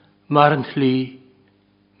 mar yn llí,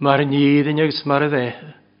 mar yn iddyn agus mar y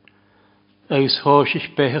fehe. Agus hos eich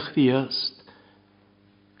bechach críast,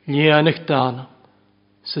 lian eich danam,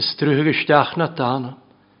 sy strwg ystach na danam.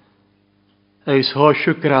 Agus hos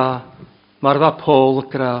yw gra, mar dda pôl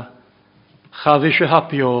gra, chafis y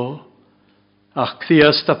hapio, ach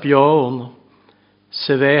críast apio ono,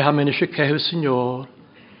 sy fe ham yn eisiau cehu synior,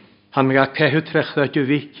 ham ga cehu trechda dy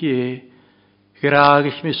fici graag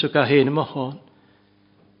ich mis o ga hen yma hon.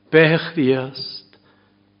 Bech ddiast,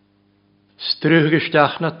 strwg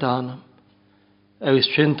ystach na danam, agus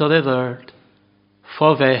syntod e ddyrd,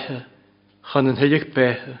 fo fehe, chan yn hylig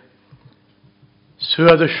behe.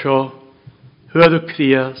 Swyd y sio, hwyd y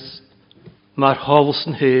críast, mar hols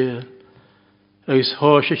yn hyl, agus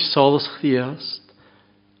hos eich solas críast,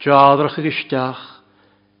 jadrach ag ystach,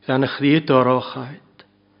 gan y chrí dorochaid.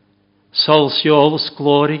 Sols iolas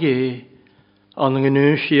glori an yng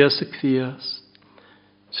ngynnu sias y críast,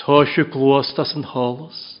 hos yw glwast as yn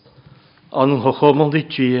holas, an yng nghochomol di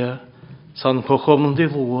gia, san nghochomol di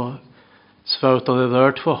lwag, sfawt oedd e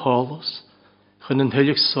ddyrd fo holas, chyn yn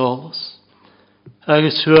hylig solas.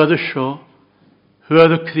 Agus hwyd y sio,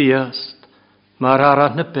 hwyd y críast, mar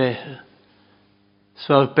arad na behe,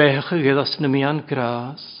 sfawt bechach ag edas na mi an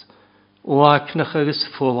gras, o acnach agus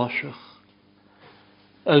ffolasach.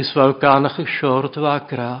 Agus fawr ganach ag siord o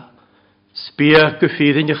agra, sbia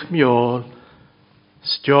gyffyddin i'ch miol,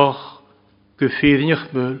 stioch gyffyddin i'ch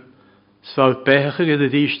mwl, sfawr bechach ag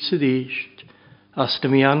edrych ddysg sydd ddysg, as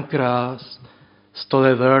na mi an gras, stod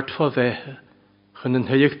e ddyrd fo fehe, chyn yn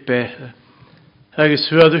hylig behe. Agus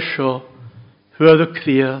hwyd y sio, hwyd y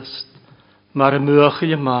críast, mar y mwach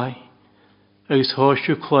i mai, agus hos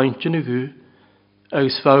yw cloentyn y gw,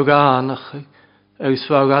 agus fawr ga anach, agus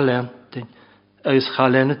fawr ga lentyn, agus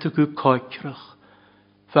chalenet y gw coicrach,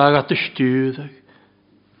 fawr at y stwyddag,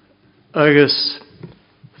 agus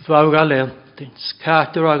fawr ga lentyn,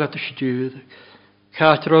 scater ag at y stwyddag,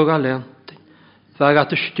 cater ag a lentyn, fawr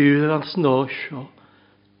at y stwyddag ans nosio,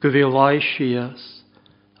 gyfilai sias,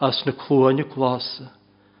 as na clwyn y glasa,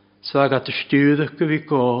 fawr at y stwyddag gyfi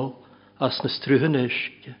gol, as na strwyn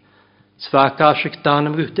ysge, fawr gasig dan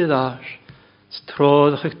am gwyd edas,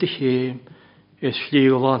 strodach ag dy chym, is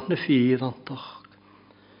llíolant na ffydd antach.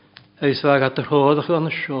 Eis fag at yr hodach an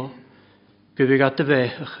y sio, gyfig at y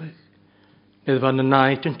fechach, nid fan y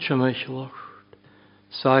naid yn tymach lort,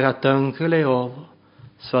 sag at dyngel ei olo,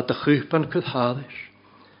 sag at y chwpan cydhadys.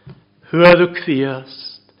 Hwyd o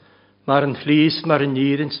críast, mar yn llys, mar yn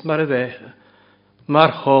nirins, mar y fecha,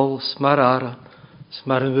 mar hols, mar aran,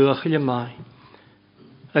 mar yn fwach i mai.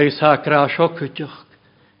 Eis ha gras o cwtioch,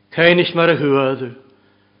 cainis mar y hwydw,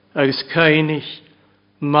 agus cainis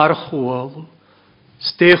mar chwalw,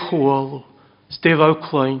 ste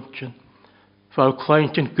fawr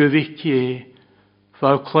cloentyn gyfych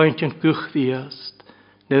fawr cloentyn gwychdiast,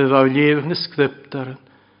 nid fawr lefych na sgriptaren,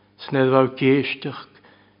 nid fawr geistach,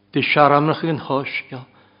 dy siaramnach yn hosgal,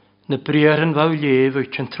 na briaren fawr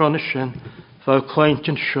lefych yn tronisyn, fawr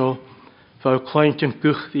cloentyn sio, fawr cloentyn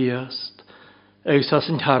gwychdiast, agus as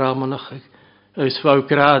yn haramnach, agus fawr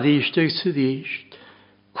gradίστag sydd eist,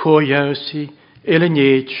 co jausi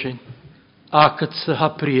eleneetsin, akat se ha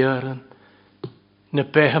prieren, ne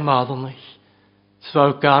behe madelnich,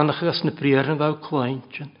 zwau ganach as ne prieren wou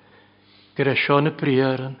kleintjen, gere scho ne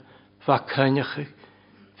prieren, wa kanjachig,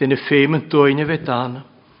 de ne femen doine vedane,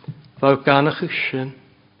 wou ganach sin,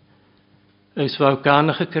 is wou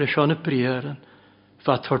ganach gere scho ne prieren,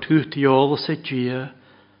 wat hort gut jole se gia,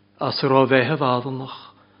 as ro wehe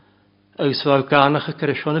wadelnach, is wou ganach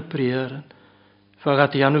gere scho ne prieren,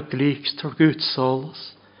 Fagad Janw glíks tor gut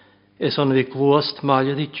sols, is on vi glwast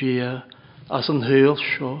malja di gia, as on hyl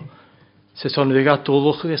sio, ses on vi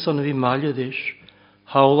gadolwch is on vi malja dis,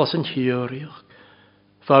 hawl as yn hioriach,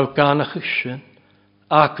 fawr ganach ych sin,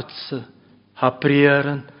 agatse, ha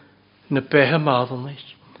brieren, na behe madelnich,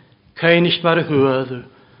 cainis mar y hwydw,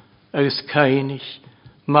 agus cainis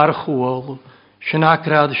mar y chwolw, sy'n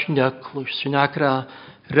agrad sy'n eglwys, sy'n agrad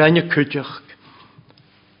rhain y cwdiach,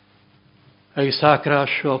 agus agra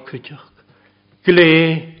sio cwdiach.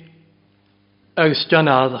 Gle, agus jan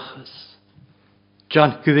adachas,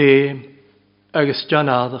 jan gddeim, agus John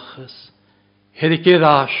Adachas. Hyd I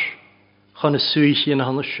gyddas chan y swych yn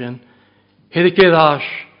hannes sin. Hyd I gyddas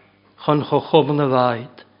chan chofn y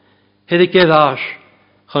faid. Hyd I gyddas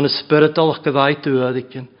chan y spiritolach gyfaid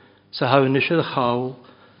dwyddigen. Sa hawn eisiau y chawl.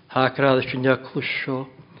 Ha gradd eisiau nyaclwys sio.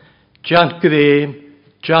 John Gweim,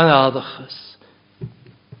 John Adachas.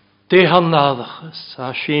 De han Adachas.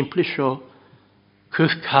 A siempli sio.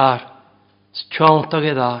 Cwth car. Stjont ag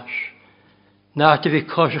gyddas. Na't fi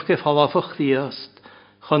cosach eif halafach ddiast.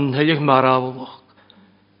 Chan hylig marawlach.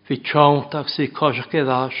 Fi tjont ag si cosach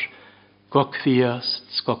gyddas. Go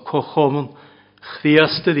cfiast. Go cochomon.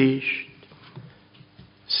 Chfiast y ddysg.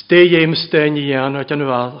 Ste iems stein I ian oed yn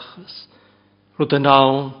wadachas. Rwyd yn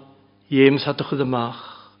awn, iems hadach yd ymach.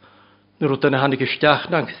 Rwyd yn hannig ystach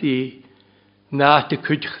na'n chdi. Na't y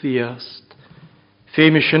cwyd chdiast. Fe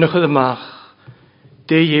mi synach yd ymach.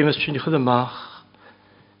 De iems synach yd ymach.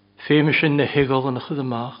 Fe mi syn nehigol yn ych yd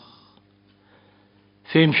ymach.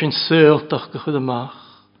 Fe mi syn syltach gych yd ymach.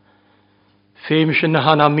 Fe mi syn na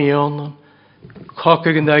hana mion.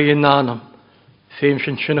 Cocag yn dda i'n anam. Fe mi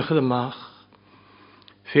syn synach yd ymach.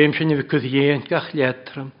 Feim sy'n yw cwyddiant gach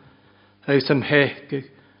lietram, ag sam hechgig,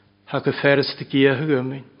 hag y fferys dy giach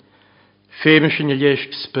ymyn. Feim sy'n yw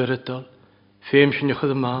leisg spiritol, feim sy'n yw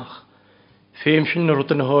chyd ymach, feim sy'n yw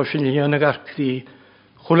rwyd yn hos sy'n lian ag arcdi,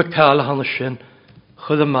 chwl y cael a hannes sy'n,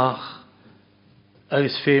 chyd ymach, ag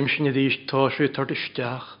feim sy'n yw ddys tosio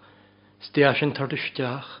tordystach, stiach sy'n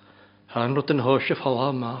tordystach, han rwyd yn hos sy'n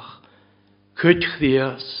ffala ymach, cwyd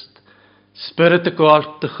chdiast, spirit y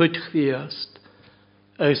gwalt dy chwyd chdiast,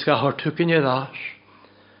 Eis ga hort hwg yn eddach.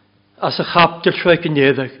 As y chapdil sioeg yn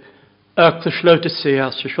eddach, ag dy slwyd y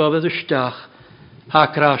seas, y sioedd ystach, ha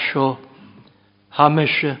grasio, ha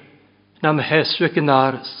mysio, na my hesweg yn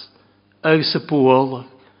aras, eis y bwol,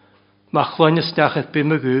 ma chlwyn ystach eith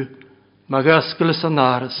bym y gw, ma gasgol ys yn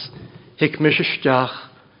aras, hic mysio ystach,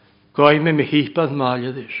 goi me mi hipad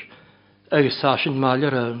maliadys, eis asyn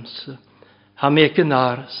maliar yms, ha meeg yn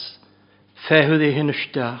aras, fehwyd ei hyn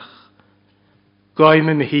ystach, Goi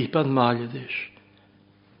me hipad maliadys.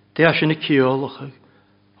 De as yn y ciolach,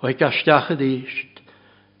 o'i gastach y ddysg,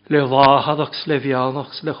 le lahadach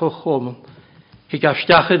slefianach le chochomon, hi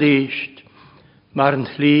gastach y ddysg, mar yn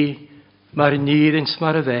hli, mar yn nirins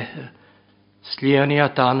mar y fehe, sliani a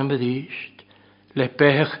danam y ddysg, le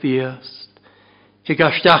behech ddiast, hi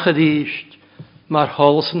gastach y ddysg, mar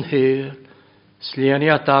hols yn hyr,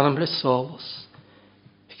 sliani a danam le sols,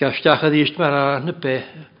 hi gastach y ddysg mar arn y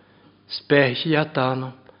behe, Spech a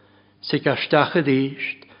danam, sig astach y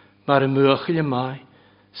ddysg, mar y mwchil y mai,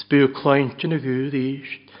 sbyw cloent yn y gwyd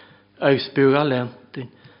ddysg, ag sbyw a lentyn,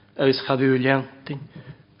 ag chadw lentyn,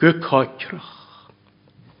 gwy cocrach.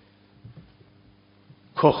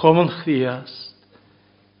 Cochom yn chdiast,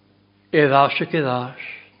 eddas ag eddas,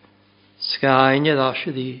 sgain eddas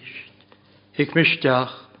y ddysg, hig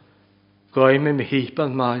mysdiach, goi me mi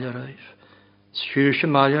hipan maliaraif, sŵs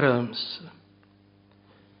y maliar ymsa.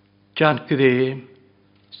 Jan Gweim,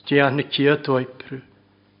 stian na cia doipru.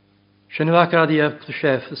 Sian yw agrad I eb dy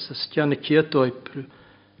sefys, stian na cia doipru.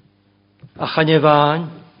 A chan efain,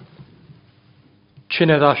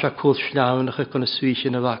 chyn eddas a cwll llawn ach ag o'n swych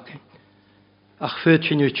yn y facin. Ach fyd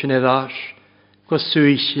chyn yw chyn eddas, gwa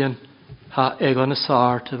swych yn ha egon y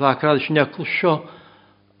sart. A agrad sy'n iacl sio,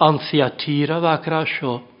 anthiatira a agrad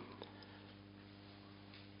sio.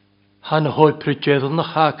 Han hoi prydjeddol na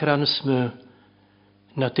chagran y smw.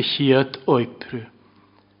 Na dy chiad oipru.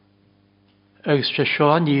 Agus se sio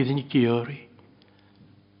a nidyn I giori.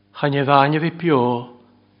 Chan efanya fi bio.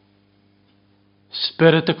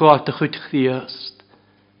 Spirit y gwalt y chwyd chdiast.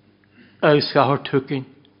 Agus ga hor tugin.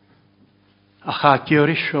 A cha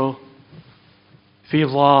giori sio. Fi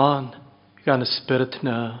lan gan y spirit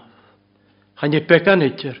na. Chan e began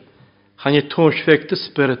idr. Chan e tonsfeg dy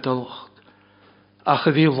spirit alwch. Ach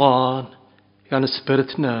fi lan gan y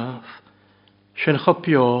spirit na. Sy'n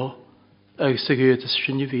chopio ag sy'n gydys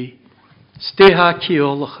sy'n I fi. Ste ha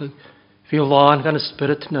ciolach fi lan gan y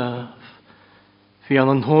spirit naf. Fi an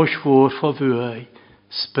yn hos fwr fo fwy,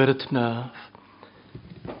 spirit naf.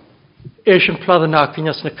 Eis yn pladd yn acyn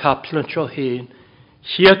as na capel yn tro hyn.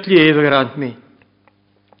 Hiad lief ag rand mi.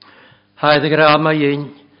 Haid ag rama ein,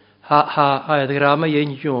 haid ag rama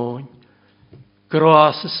ein join.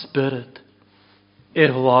 Gros y spirit.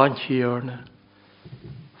 Lan hiorna.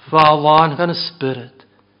 Fa lan gan y spirit,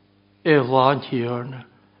 lan hiorna,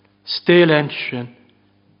 stel ensyn,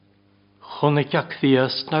 chwnig ac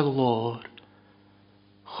ddiast na glor,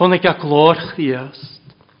 chwnig ac glor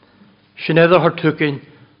chdiast, sy'n edrych o'r tugin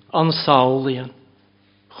an saulian,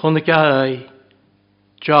 chwnig a ei,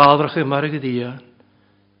 jadrach y marag dian,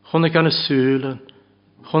 chwnig an y sŵlan,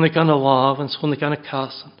 Chonnig an y lafans, chonnig an y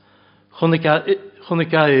casan, chonnig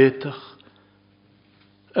a eidach,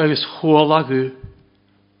 agus chwol agw,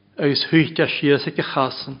 agus hwyt a sias ag y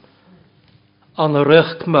chasan, an y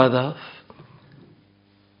rych myddaf,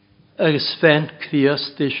 agus fen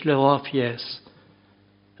crias dys le laf yes,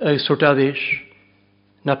 agus wrth adys,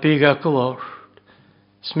 na big a glor,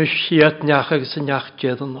 smys siat niach agus y niach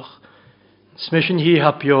jeddynach, smys yn hi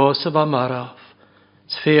ha bio sa fa maraf,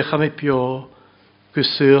 sfeich am ei bio,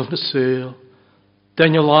 gwsyl na syl,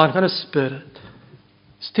 dyn y lan gan y spirit,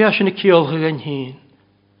 stias yn y ciolch ag yn hun,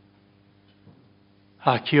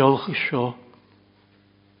 a ciolch y sio,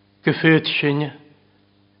 gyffyd sy'n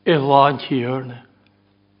y lan hirna,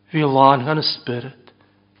 fi lan gan y spirit,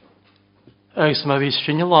 agos ma fi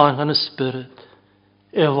sy'n y lan gan y spirit,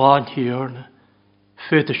 y lan hirna,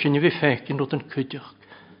 fyd sy'n y fi ffecyn rwyd yn cydioch,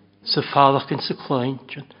 sy ffadach yn sy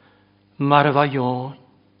cleintion, mar y fa ion,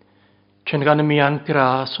 Cyn gan y mi an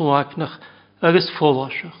gras o agnach agos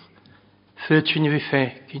ffolasach, fyd sy'n y fi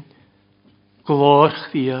ffecyn, glor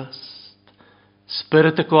chdiast,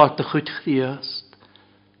 spirit y glor dy chwyd chdiast,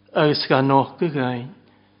 agos gan noch y gain,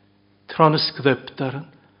 tron y sgryptaran,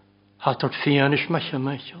 hat o'r fianish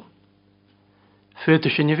machel. Fyd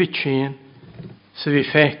sy'n y fi tîn, sy fi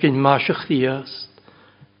ffecyn masach chdiast,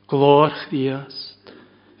 glor chdiast,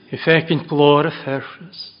 fi ffecyn glor y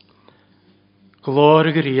ferfys, glor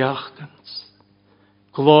y gyriachgans,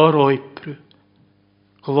 glor oipru,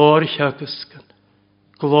 glor y chagysgan,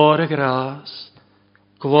 glor y gras,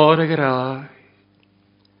 glor y grai.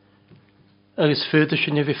 Agus fyd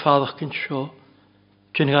sy'n y fi ffadach gyn sio,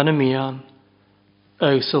 cyn gan y mian,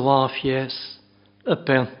 agus y laf yes, y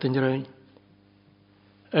bent yn rhain.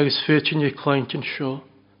 Agus fyd sy'n y cleint yn sio,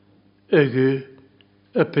 y gw,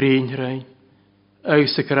 y brin rhain,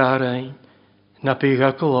 agus y gra rhain, na byg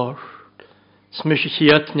a glor. Smys y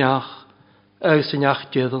chiad niach, agos y niach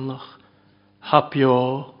dieddynach, hapio,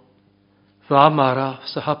 fa maraf,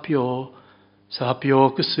 sa hapio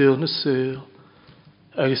gysyl na syl,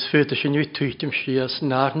 agos fyd sy'n yw twytym sias,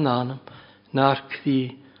 na'r nanam, na'r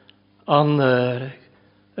cdi, an nyreg,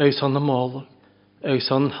 agos an y molwg, agos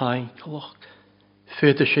an haincolwch,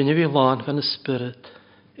 fyd sy'n yw lan gan y spirit,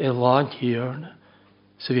 lan hirna,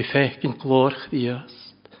 sy fi fecyn glor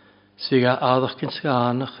chdiast, sy ga adach gyn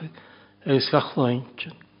sganach, agos ga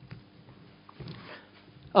chleintion.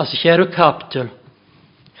 As ich er o captel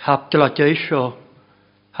at ei sio,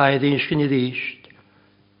 haid ein sgyn I ddysg,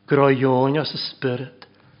 groion as y spirit,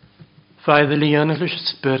 faidd y lian ys y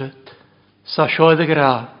spirit, sa sioedd y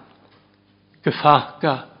gra,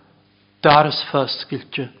 gyffaga, daras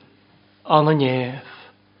ffysgyltio, an y nef,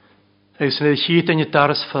 agos yn edrych hyd yn y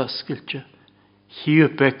daras ffysgyltio,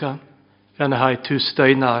 hiw began, gan y haid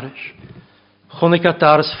tŵstau narish, Chwnig a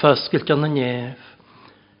daras ffysgylt an y nef.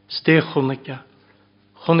 Ste chwnig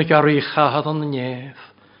a rhi chahad an y nef.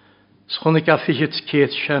 Chwnig a ffychyd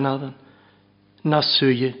ceit sianadan. Na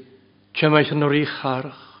swy, chymach yn rhi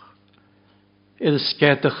charach. Yd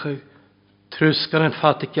ysgedach trwsgan yn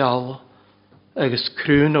ffatig ala, agos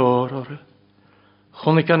crwn o'r.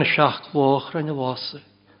 Chwnig an y siach gloch rhan y lasig.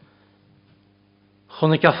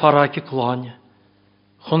 Chwnig a ffarag y glanya.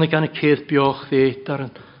 Chwnig an y ceit bioch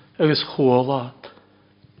ddeitaran. Agus chwolad,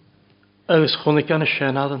 agus chwnig gan y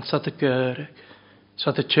sienad yn sad y gyreg,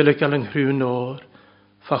 sad y tilig al yng nghrwn o'r,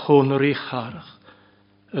 fa chwnwr I charach,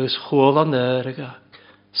 agus chwolad nyreg ac,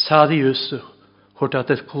 sad I ysw, hwrt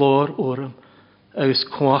adydd glor orym, agus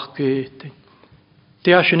cwach gytyn.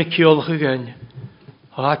 Dia sy'n y ciolch y gynny,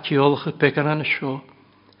 a ciolch y began an y sio.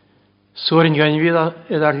 Sŵr yn gynny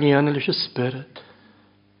fydd ar lian y lys y spirit,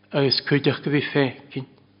 agus cwydach gyfi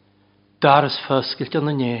ffecyn, daras ffysgylt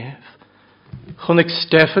yn y nef. Chwnig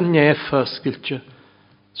Stefan nef ffysgyltio,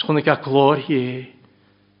 chwnig a glor hie,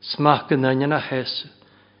 smach yn ynyn a hesu,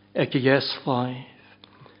 ag I yes laif.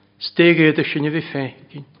 Steg edrych sy'n I fi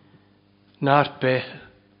ffecyn, na'r behe.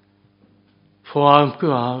 Fo am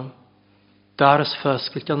gwaam, daras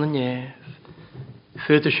ffysgylt yn y nef.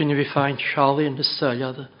 Fydych sy'n I fi fain siali yn y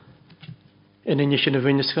syliad, yn unig sy'n y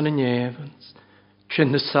fynnys gan y nefans,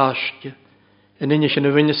 sy'n y sasgia, yn unig sy'n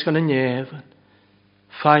y fynnys gan y nefan,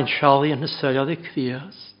 fain siali yn y syliad I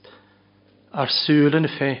cdiast, ar sŵl yn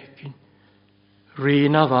y ffecyn,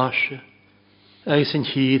 rhin a fasio, eis yn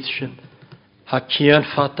hyd sy'n, ha cian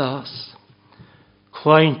ffadas,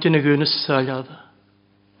 claint yn y gwyn y syliad,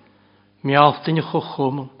 mialtyn y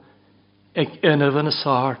chwchwmwn, ag ynaf yn y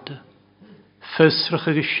sarda, ffysrach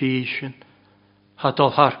ag y sísin, ha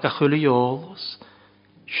dol harca chwli olos,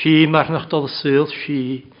 sí marnach dol syl sí,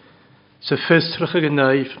 sa ffysrach ag y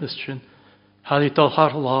naifnys sy'n, ha di dol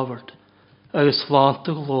har lafard, agus lant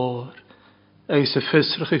y glor, agus sa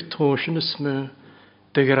ffysrach ag tŵs yn y smw,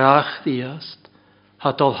 de graach diast,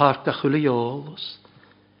 had al hart a chuliolus.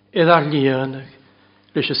 Ar lianag,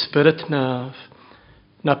 leis a spirit naf,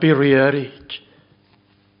 na birierig,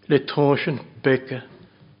 le tónsyn bega,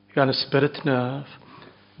 gan a spirit naf.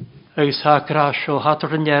 Agus ha gra sio, hat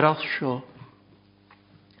ar yn erall sio.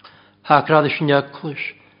 Ha gra ddys nyaglis,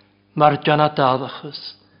 mar jana dadachus,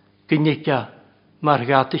 gyniga, mar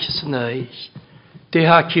gadich sy'n eich. De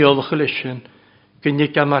ha ciolach lysyn,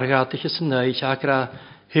 gyniga mar gadich sy'n eich, ha gra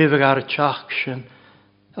hyfag ar y tiach sy'n,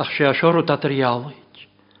 ach sio sio rwyd at yr ialig.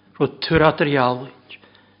 Rwyd tyr at yr ialig.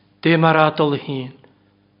 De mar adol hyn,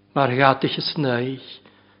 mar gadich sy'n eich,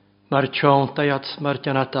 mar tionta at mar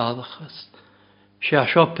jana dadachus. Sio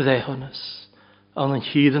sio bdehonus, an yn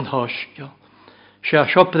hyd yn hosgio. Sio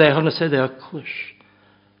sio bdehonus ed eglwys.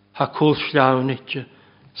 Ha cwl slawn eich,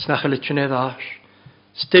 snach el eich nedd as.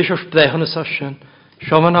 Stes o'r bdehonus asyn,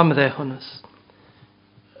 sio man am bdehonus.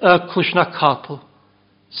 Eglwys na cadl,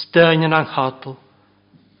 stein yn anghadl,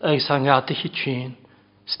 eis angadich i tîn.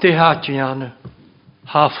 Ste hadiannu,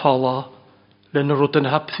 ha ffola, len rwydyn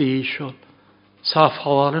ha pthysol. Sa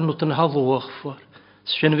ffola len rwydyn ha lwchfor.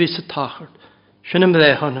 Sien fys y tachart. Sien ym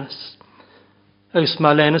ddehonus. Eis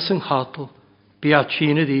malenus yng nghadl, bia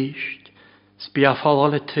tîn y ddysg. Sbia ffola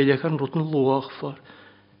le tyliag yn rwydyn lwchfor.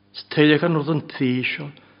 Tyliag yn rwydyn pthysol.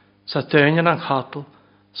 Sa dyn yn anghadl,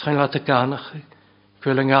 sa'n lat y ganach i.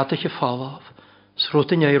 Gwyl yng ngadach y ffolaf.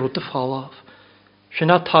 Srwydyn ei rwyd y ffolaf.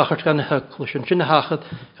 Sien a tachart gan y hyglwys, sien a hachad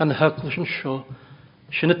gan y hyglwys yn sio.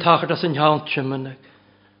 Sien a tachart as yn iawn tymynig.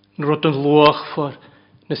 Nrwyd yn lwch for,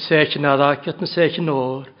 na sech yn adagiad, na sech yn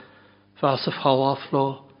o'r. Fas y ffolaf lo,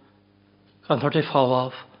 gan hwrt ei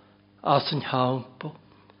ffolaf, as yn iawn bo.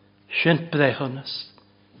 Sien brehonus.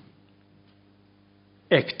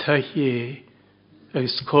 Ec ta hi,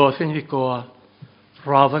 ys cothyn fi goal,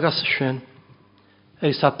 rafag as y sien.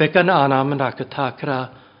 Ys a began anam yn ag y tagra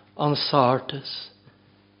an sardes.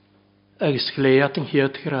 Ys gleiad yn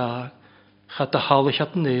hiad graag, chad a halich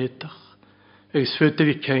at nedach. Ys fydde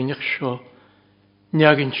fi ceinach sio,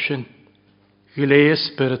 niagin sien, gleia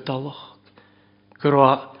spiritaloch.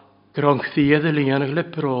 Gron chdiad y lianag le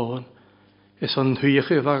broon, ys o'n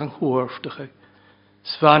hwych i fag yn hwrftach.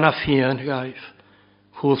 Sfan a fian gaif,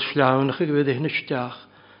 hwyl slawnach i gyfyd hyn ysdiach,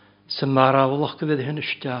 sy'n marawlach gyfyd hyn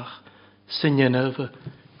ysdiach, sy'n ynaf,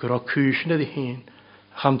 gro cwysyn ydy hyn,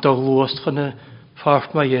 cham do lwast chan y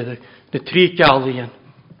ffarft ma iedig, na tri galian.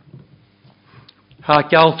 Ha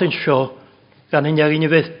galt yn sio, gan yn iagin i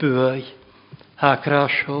fydd bwy, ha gra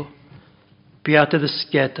sio, biad ydy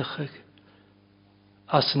sgedach ag,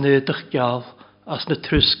 as nydach gal, as na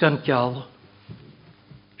trwsgan gal.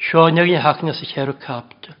 Sio yn iagin i hacnas i cher o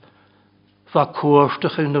capta, fa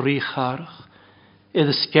cwrstach yn yr i charach,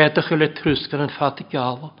 ydy sgedach y le trwsgan yn ffat i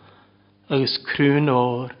gal, agos crwn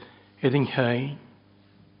o'r ydy'n hain.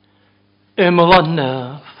 Ymol a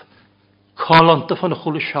naf, colanta fan y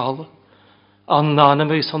chwle siala, an nana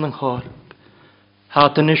me son yn chorp,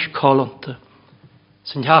 hadyn is colanta,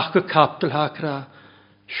 sy'n hach go captal hacra,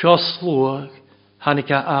 sio slwag, han i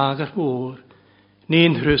ga agar hwr,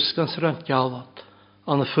 ni'n hrysgan sy'n rhan galat,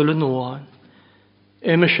 an y ffyl yn oan,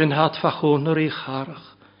 sy'n had fachwn o'r i charach,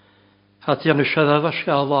 had yan ysgydda fa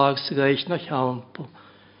sialag sy'n gaich na llampl,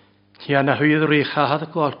 yan a hwydd o'r i chahad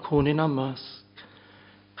y gwal cwnin amas,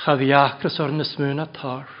 chad iacras o'r nysmwn a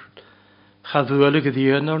tart, chad fwyl y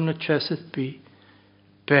gyddion o'r na chesydd bi,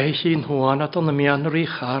 beth i'n hwan at o'n ymyan o'r i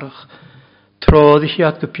charach, trodd i chi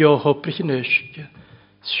at gybio hwbrich yn ysgio,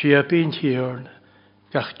 siab i'n hirna,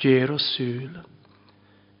 gach djer o sŵl.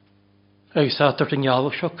 Ag sat o'r ynghalw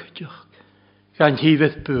siocydioch, gan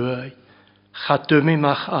hifedd bwy, chadwm i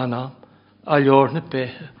mach anam, a lior na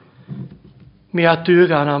behe. Mi a dŵg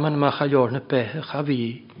anam yn mach a lior na behe, cha fi,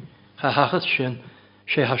 cha hachad sy'n,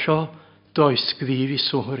 sé ha sio does gdif i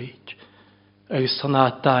sŵryd, agos tan a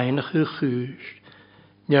dainach y chwys,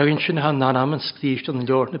 niagin sy'n han anam yn sgdifst yn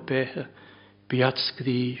lior na behe, biad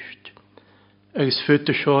sgdifst, agos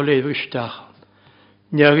ffyd y sio leifig stachan,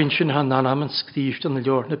 niagin sy'n han anam yn sgdifst yn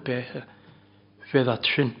lior na behe, fydd at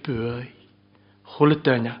sy'n bwy, chwl y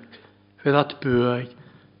dyniag, fydd at bwy,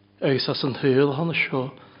 agos as yn hyl han y sio,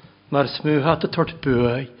 mae'r smwhat y tord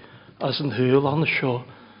bwy, as yn hyl han y sio,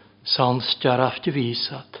 San stjaraf de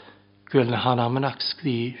visat, gulne han ammen ak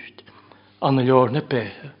skrift, an y liorne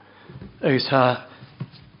behe, eis ha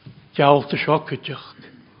gjalt y siokudjach.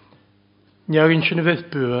 Njagin sy'n fydd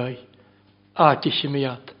bwy, adich i mi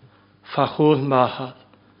at, fachwdd mahad,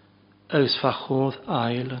 eis fachwdd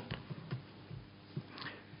ailen.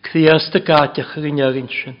 Criast y gadiach ag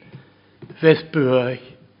njagin sy'n, fydd bwy,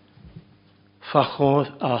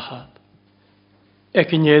 fachwdd ahad.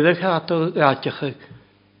 Ec yn edrych at o gadiach ag,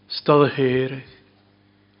 stod y herig,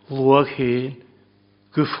 Lwag hyn,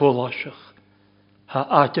 gyffwlasach. Ha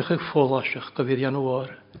atach ag ffwlasach gyfydd ian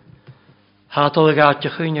o'r. Ha dol ag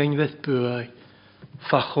atach yn ein fydd bwy.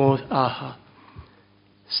 Fachod aha.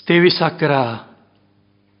 Stewis a gra.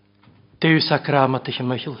 Dewis a gra ma dich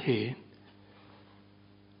am eichel hyn.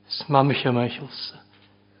 Smamich am eichel sa.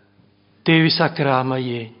 Dewis a gra ma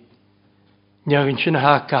yin. Niagin sy'n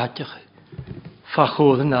ha gatach.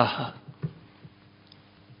 Fachod yn aha.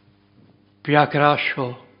 Bia gra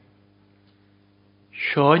sio.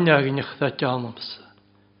 Sio niagin i'ch dda dianam sa.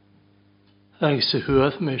 Ag sy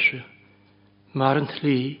hwyd mysio. Mar yn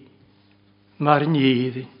tli. Mar yn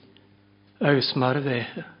iddyn. Ag sy mar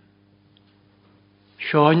fecha.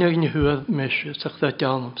 Sio niagin i'ch hwyd mysio. Sa'ch dda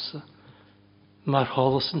dianam sa. Mar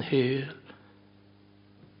holos yn hyr.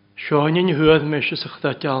 Sio niagin i'ch hwyd mysio. Sa'ch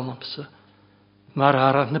dda dianam sa. Mar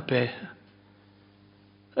arach na becha.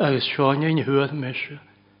 Agus sio niagin i'ch hwyd mysio.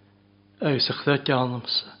 Agus sa'ch dda dianam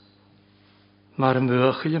sa. Mar y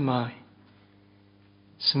mwchil y mai.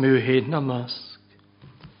 Smw hyn na masg.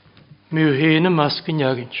 Mw hyn y masg yn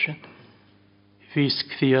iagyn sy'n. Fys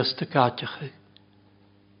cthias dy gadiach.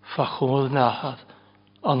 Fachod nahad.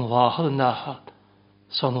 An lahad nahad.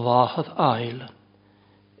 Son lahad ailan.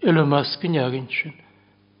 Ilu masg yn iagyn sy'n.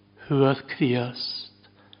 Hwyd cthias.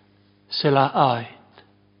 Sila aid.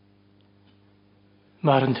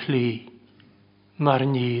 Mar yn tli. Mar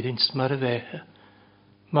yn iddins. Mar y fecha.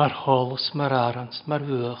 Mar holos, mar arans, mar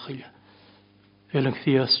fwchil. Fel yn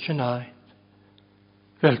cthias sy'n aid.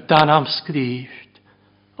 Fel dan am sgrift.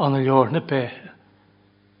 An y lior na becha.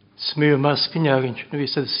 Smw mas gyniagyn sy'n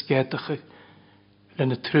fys ydd sgedach.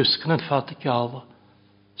 Len y trwsgan yn ffat y galwa.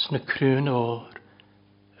 Sy'n y crwn o'r.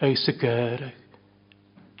 Eis y gyrach.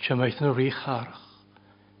 Sy'n maith yn rhi charach.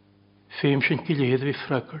 Fym sy'n gilydd fi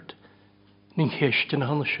ffrygard. Ni'n heshtyn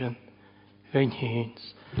hon sy'n. Fe'n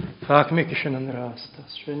hins. Fag mi gysyn yn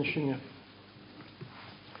rastas. Fe'n sy'n.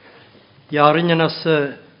 Iarin yn as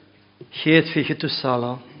hedd fi hyd o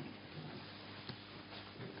salam.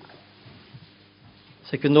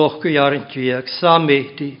 Sa gynnwch gwy iarin diag. Sam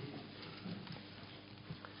eiti.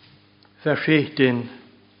 Fe rhaidyn.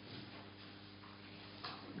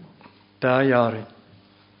 Da iarin.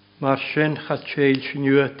 Mae'r sy'n chatseil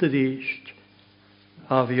sy'n ywyd y ddysg.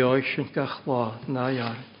 A fi oes sy'n gachwa. Na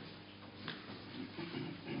iarin.